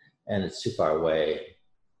 And it's too far away.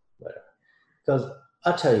 Whatever. Because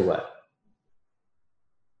I'll tell you what.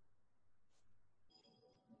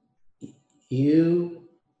 You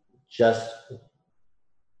just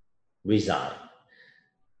resign.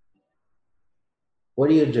 What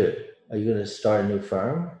do you do? Are you going to start a new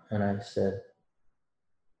firm? And I said,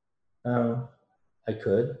 I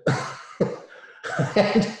could.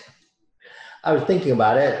 And I was thinking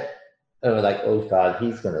about it. And I was like, oh God,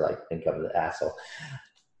 he's going to think I'm an asshole.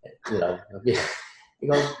 He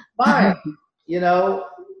goes, fine.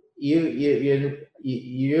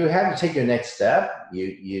 you had to take your next step.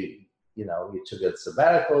 You took a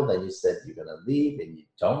sabbatical, then you said you're gonna leave and you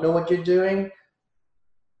don't know what you're doing.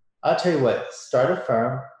 I'll tell you what, start a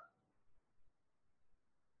firm.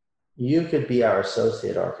 You could be our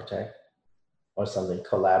associate architect or something,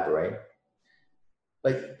 collaborate.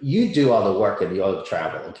 Like you do all the work and all the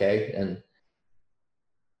travel, okay?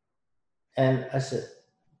 And I said,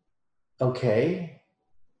 okay.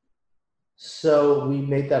 So we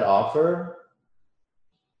made that offer,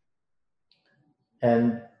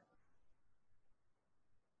 and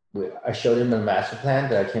I showed him a master plan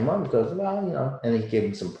that I came up. He goes, well, and he gave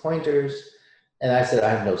him some pointers. And I said, I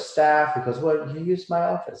have no staff. He goes, well, you use my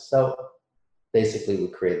office. So basically, we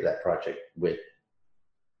created that project with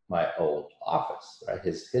my old office, right?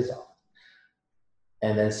 His office.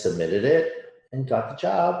 And then submitted it and got the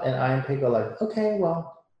job. And IMP go like, okay,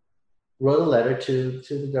 well, wrote a letter to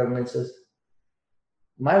the government, says,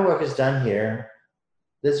 my work is done here.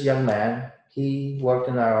 This young man, he worked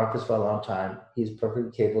in our office for a long time. He's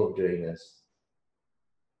perfectly capable of doing this.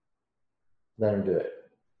 Let him do it.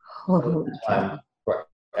 So I'm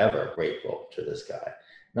forever grateful to this guy.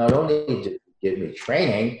 Not only did he give me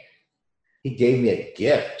training, he gave me a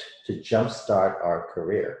gift to jumpstart our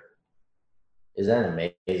career. Is that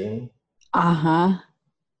amazing? Uh-huh.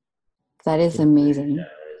 That is amazing.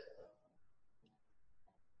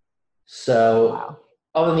 So, wow.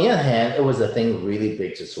 On the other hand, it was a thing really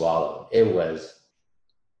big to swallow. It was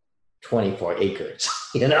 24 acres,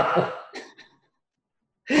 And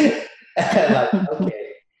like,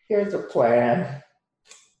 okay, here's a plan.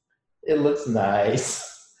 It looks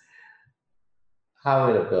nice. How are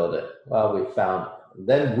we going to build it? Well, we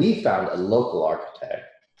found a local architect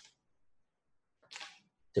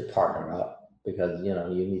to partner up because, you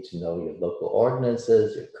need to know your local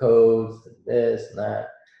ordinances, your codes, and this and that.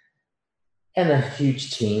 And a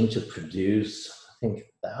huge team to produce, I think,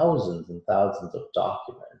 thousands and thousands of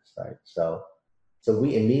documents, right? So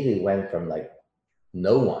we immediately went from like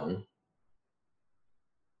no one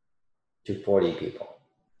to 40 people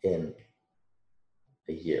in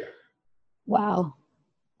a year. Wow.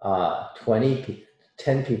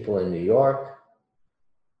 10 people in New York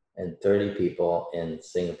and 30 people in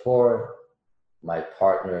Singapore. My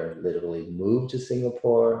partner literally moved to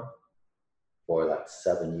Singapore for like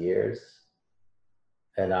 7 years.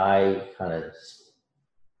 And I kind of,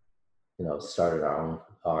 started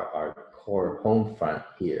our core home front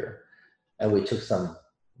here. And we took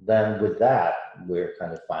then with that, we're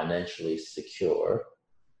kind of financially secure.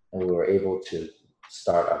 And we were able to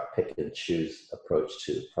start our pick and choose approach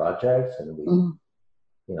to projects. And we,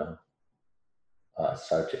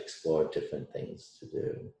 started to explore different things to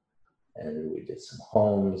do. And we did some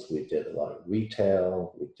homes, we did a lot of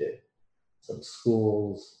retail, we did some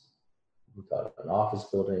schools, we got an office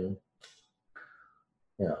building,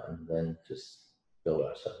 and then just build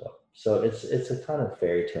ourselves up. So it's a kind of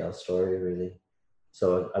fairy tale story, really.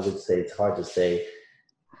 So I would say it's hard to say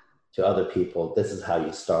to other people, this is how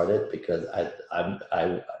you started, because I'm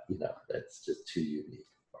that's just too unique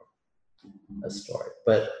for a story.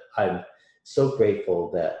 But I'm so grateful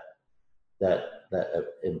that an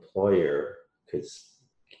employer could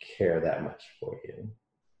care that much for you,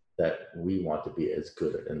 that we want to be as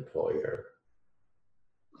good an employer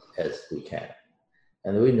as we can.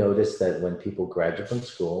 And we noticed that when people graduate from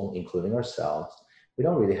school, including ourselves, we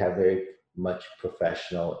don't really have very much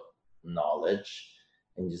professional knowledge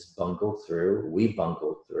and just bungle through. We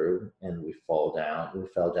bungle through and we fall down. We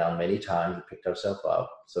fell down many times and picked ourselves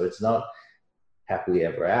up. So it's not happily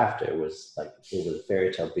ever after. It was a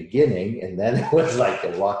fairy tale beginning, and then it was like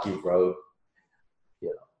a rocky road,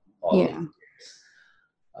 all these years.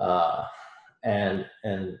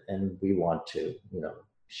 And we want to,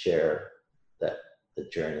 share the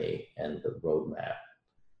journey and the roadmap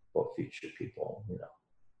for future people,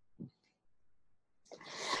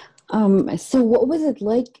 So what was it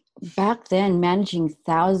like back then managing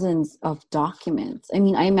thousands of documents? I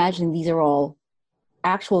mean, I imagine these are all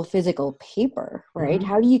actual physical paper, right? Mm-hmm.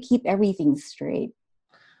 How do you keep everything straight?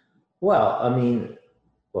 Well,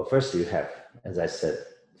 first you have, as I said,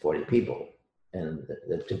 40 people, and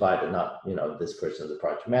they're divided, not, this person is the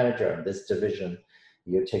project manager and this division.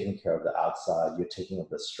 You're taking care of the outside, you're taking care of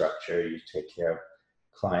the structure, you take care of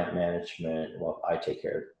client management. Well, I take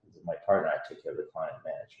care of my partner, I take care of the client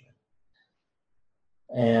management.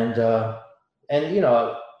 And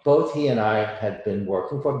both he and I had been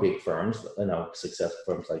working for big firms, successful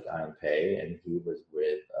firms like IMP, and he was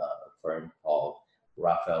with a firm called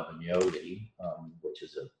Raphael Vignoli, which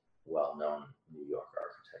is a well-known New York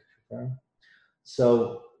architecture firm.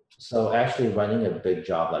 So So actually running a big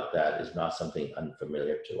job like that is not something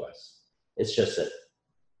unfamiliar to us. It's just that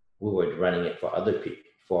we were running it for other people,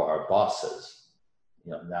 for our bosses.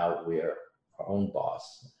 Now we're our own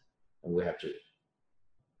boss, and we have to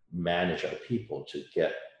manage our people to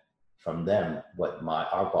get from them what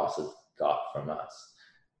our bosses got from us.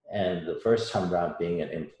 And the first time around being an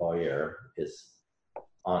employer is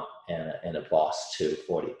and a boss to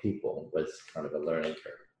 40 people was kind of a learning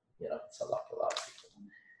curve. It's a lot of people.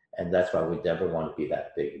 And that's why we never want to be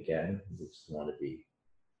that big again. We just want to be,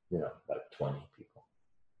 like 20 people.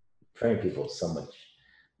 Training people is so much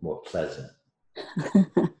more pleasant.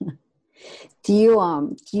 Do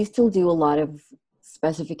you still do a lot of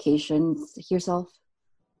specifications yourself?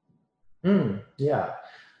 Yeah.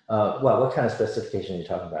 Well, what kind of specification are you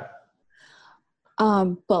talking about?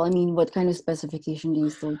 Well, I mean, what kind of specification do you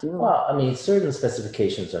still do? Well, I mean, certain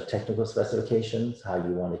specifications are technical specifications, how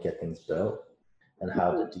you want to get things built and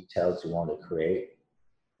how the details you want to create.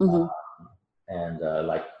 Mm-hmm. And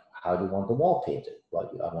like, how do you want the wall painted?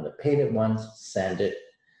 Well, I want to paint it once, sand it,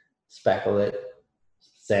 speckle it,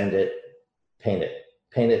 sand it, paint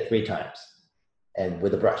it 3 times, and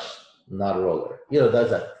with a brush, not a roller.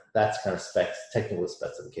 That's kind of technical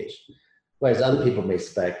specification. Whereas other people may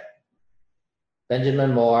spec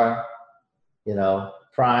Benjamin Moore,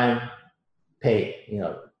 prime, paint,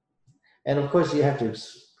 and of course you have to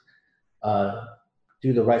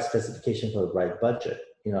do the right specification for the right budget.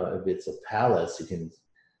 If it's a palace,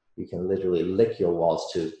 you can literally lick your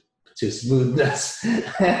walls to smoothness.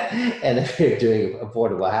 And if you're doing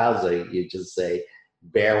affordable housing, you just say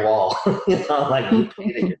bare wall, like you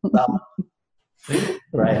paint it yourself.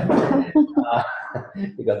 Right?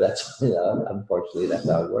 Because that's, unfortunately, that's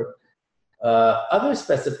how it works. Other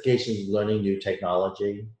specifications, learning new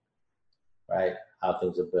technology, right? How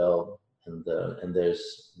things are built. And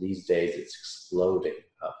there's, these days, it's exploding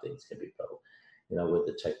how things can be built, with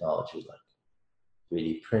the technology like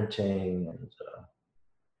 3D printing and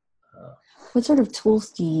what sort of tools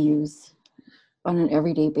do you use on an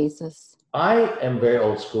everyday basis? I am very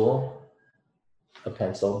old school, a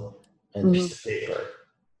pencil and a piece of paper.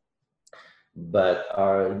 But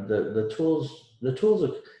the tools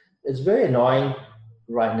are, it's very annoying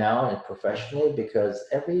right now and professionally, because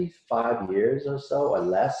every 5 years or so or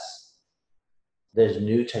less, there's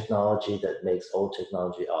new technology that makes old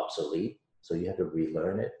technology obsolete. So you have to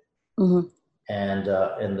relearn it. Mm-hmm. And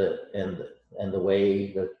the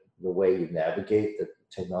way you navigate the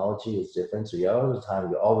technology is different. So you're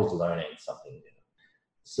always learning something new.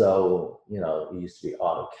 So, it used to be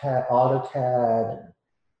AutoCAD and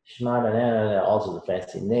Schmada, all of the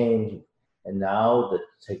fancy names. And now the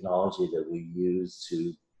technology that we use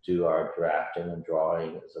to do our drafting and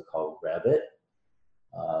drawing is called Revit.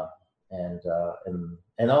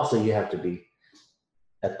 And also you have to be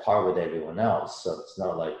at par with everyone else. So it's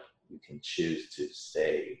not like you can choose to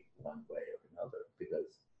stay one way or another,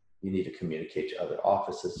 because you need to communicate to other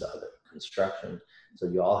offices, to other construction. So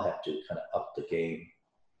you all have to kind of up the game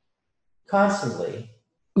constantly.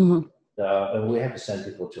 Mm-hmm. And we have to send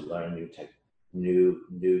people to learn new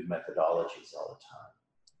methodologies all the time,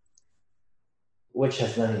 which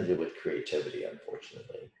has nothing to do with creativity,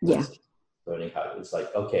 unfortunately. Yeah. It's learning how, it's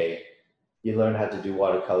like, okay, you learn how to do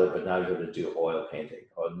watercolor, but now you have to do oil painting,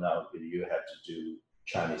 or now you have to do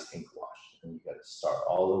Chinese ink wash, and you got to start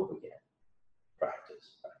all over again,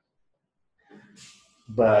 practice.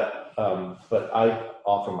 But I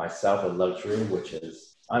offer myself a luxury, which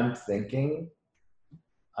is I'm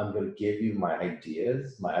going to give you my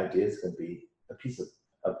ideas. My ideas can be a piece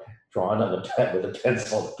of drawn on a pen with a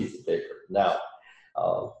pencil and a piece of paper. Now,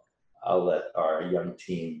 I'll let our young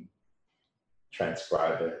team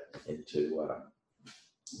transcribe it into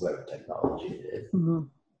whatever technology it is. Mm-hmm.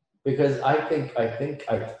 Because I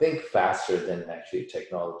think faster than actually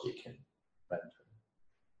technology can render.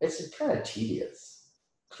 It's kind of tedious.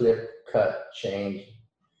 Clip, cut, change,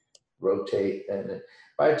 rotate, and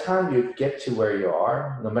by the time you get to where you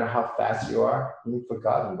are, no matter how fast you are, you've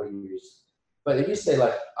forgotten what you use. But if you say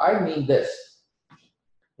like, I mean this,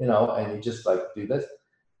 and you just like do this,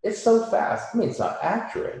 it's so fast. I mean, it's not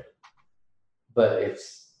accurate, but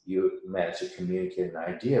you manage to communicate an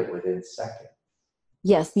idea within seconds.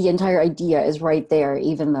 Yes, the entire idea is right there,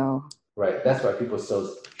 even though. Right. That's why people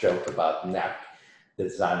still joke about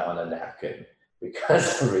design on a napkin,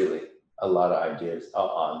 because really a lot of ideas are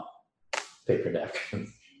on paper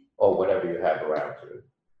napkins or whatever you have around you.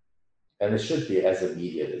 And it should be as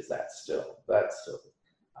immediate as that still.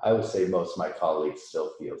 I would say most of my colleagues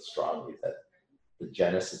still feel strongly that the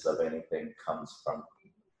genesis of anything comes from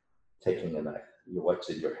taking what's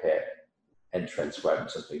in your head and transcribing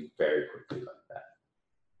something very quickly like that.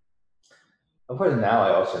 Of course, now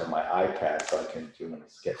I also have my iPad, so I can do my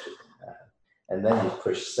sketches in that. And then you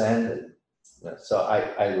push send, and so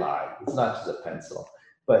I lie. It's not just a pencil,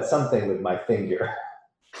 but something with my finger.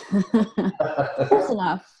 Close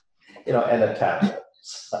enough. And a tablet.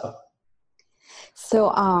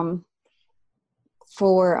 So,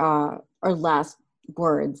 for our last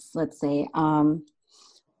words, let's say,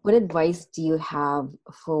 what advice do you have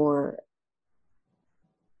for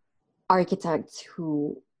architects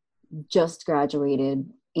who just graduated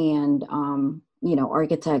and,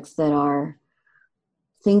 architects that are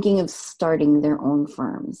thinking of starting their own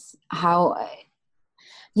firms? How,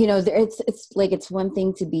 it's like, it's one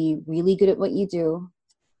thing to be really good at what you do,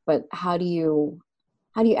 but how do you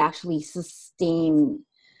actually sustain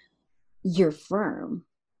your firm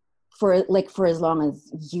for as long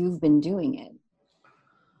as you've been doing it?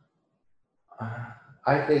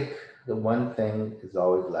 I think the one thing is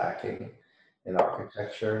always lacking in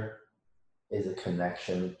architecture is a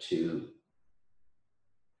connection to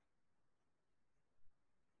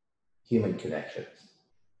human connections.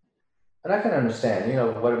 And I can understand,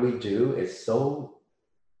 what we do is so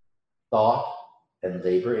thought and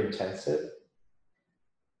labor intensive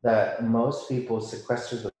that most people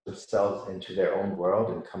sequester themselves into their own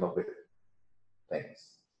world and come up with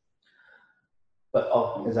things. But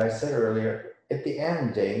as I said earlier, at the end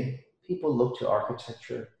of the day, people look to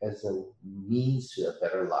architecture as a means to a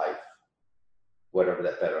better life, whatever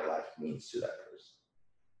that better life means to that person.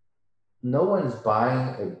 No one's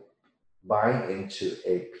buying into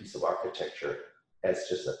a piece of architecture as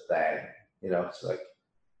just a thing. It's like,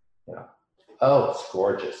 oh, it's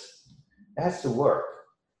gorgeous. It has to work.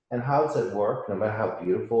 And how does it work, no matter how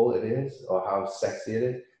beautiful it is or how sexy it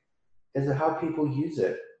is? Is it how people use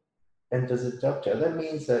it? And does it dovetail? That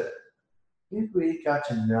means that you've really got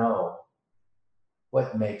to know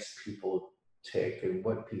what makes people tick and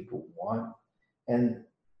what people want, and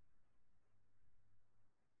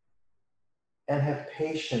have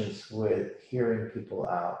patience with hearing people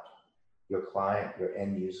out, your client, your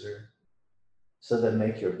end user, so that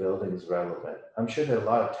make your buildings relevant. I'm sure there are a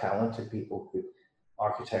lot of talented people,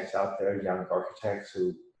 architects out there, young architects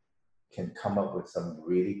who can come up with some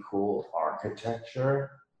really cool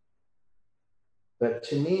architecture. But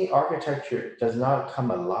to me, architecture does not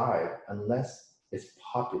come alive unless it's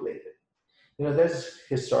populated. There's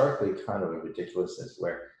historically kind of a ridiculousness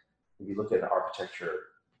where if you look at an architecture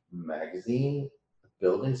magazine,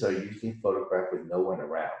 buildings are usually photographed with no one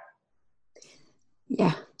around.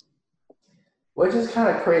 Yeah. Which is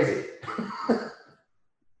kind of crazy.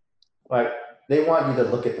 Like, they want you to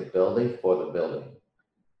look at the building for the building.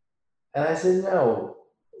 And I said, no,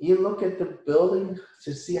 you look at the building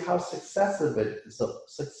to see how successful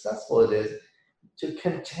it is to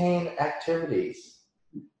contain activities,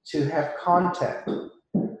 to have content.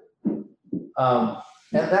 And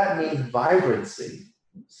that means vibrancy.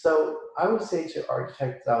 So I would say to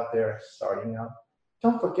architects out there starting out,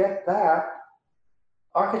 don't forget that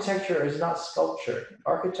architecture is not sculpture.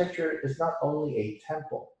 Architecture is not only a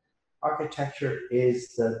temple. Architecture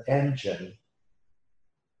is the engine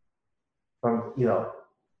from,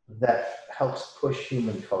 that helps push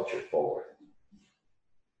human culture forward.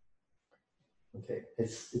 Okay,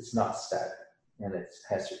 it's not static, and it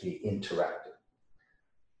has to be interactive.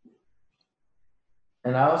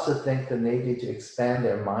 And I also think that they need to expand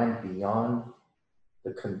their mind beyond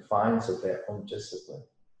the confines of their own discipline.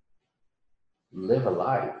 Live a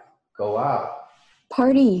life, go out,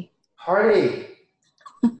 Party.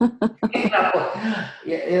 you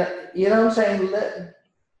know what I'm saying?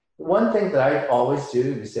 One thing that I always do,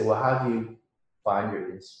 you say, well, how do you find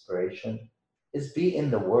your inspiration? Is be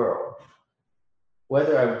in the world.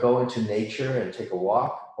 Whether I go into nature and take a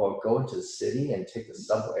walk, or go into the city and take the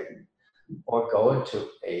subway, or go into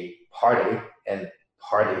a party and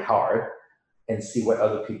party hard and see what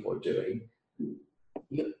other people are doing,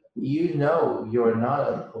 you're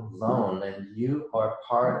not alone, and you are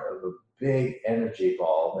part of a big energy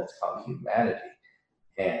ball that's called humanity.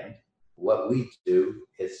 And what we do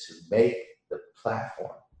is to make the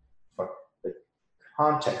platform for the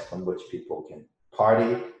context from which people can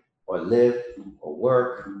party or live or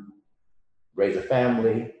work, raise a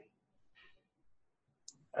family.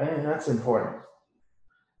 I mean, that's important.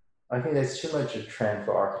 I think there's too much a trend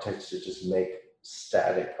for architects to just make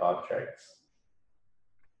static objects.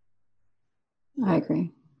 I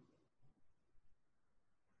agree.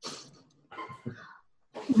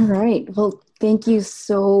 All right. Well, thank you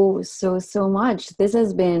so much. This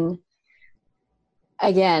has been,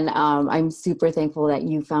 again, I'm super thankful that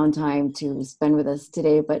you found time to spend with us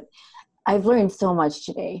today, but I've learned so much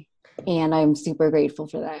today. And I'm super grateful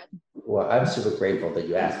for that. Well, I'm super grateful that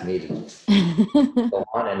you asked me to go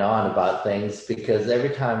on and on about things, because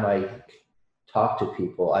every time I talk to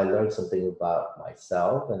people, I learn something about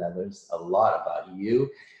myself, and I learn a lot about you,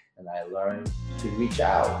 and I learn to reach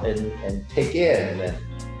out and take in, and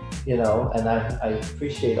and I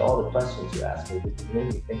appreciate all the questions you asked me, because it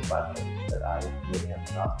made me think about things that I may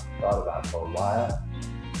have not thought about for a while.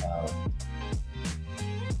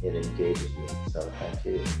 It engages me, so thank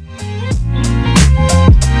you.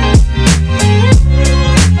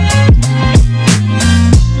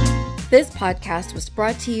 This podcast was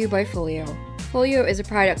brought to you by Folio. Folio is a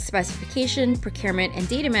product specification, procurement, and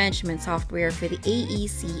data management software for the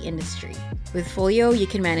AEC industry. With Folio, you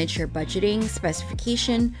can manage your budgeting,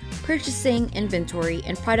 specification, purchasing, inventory,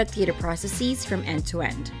 and product data processes from end to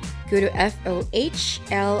end. Go to fohlio.com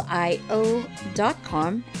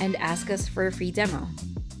and ask us for a free demo.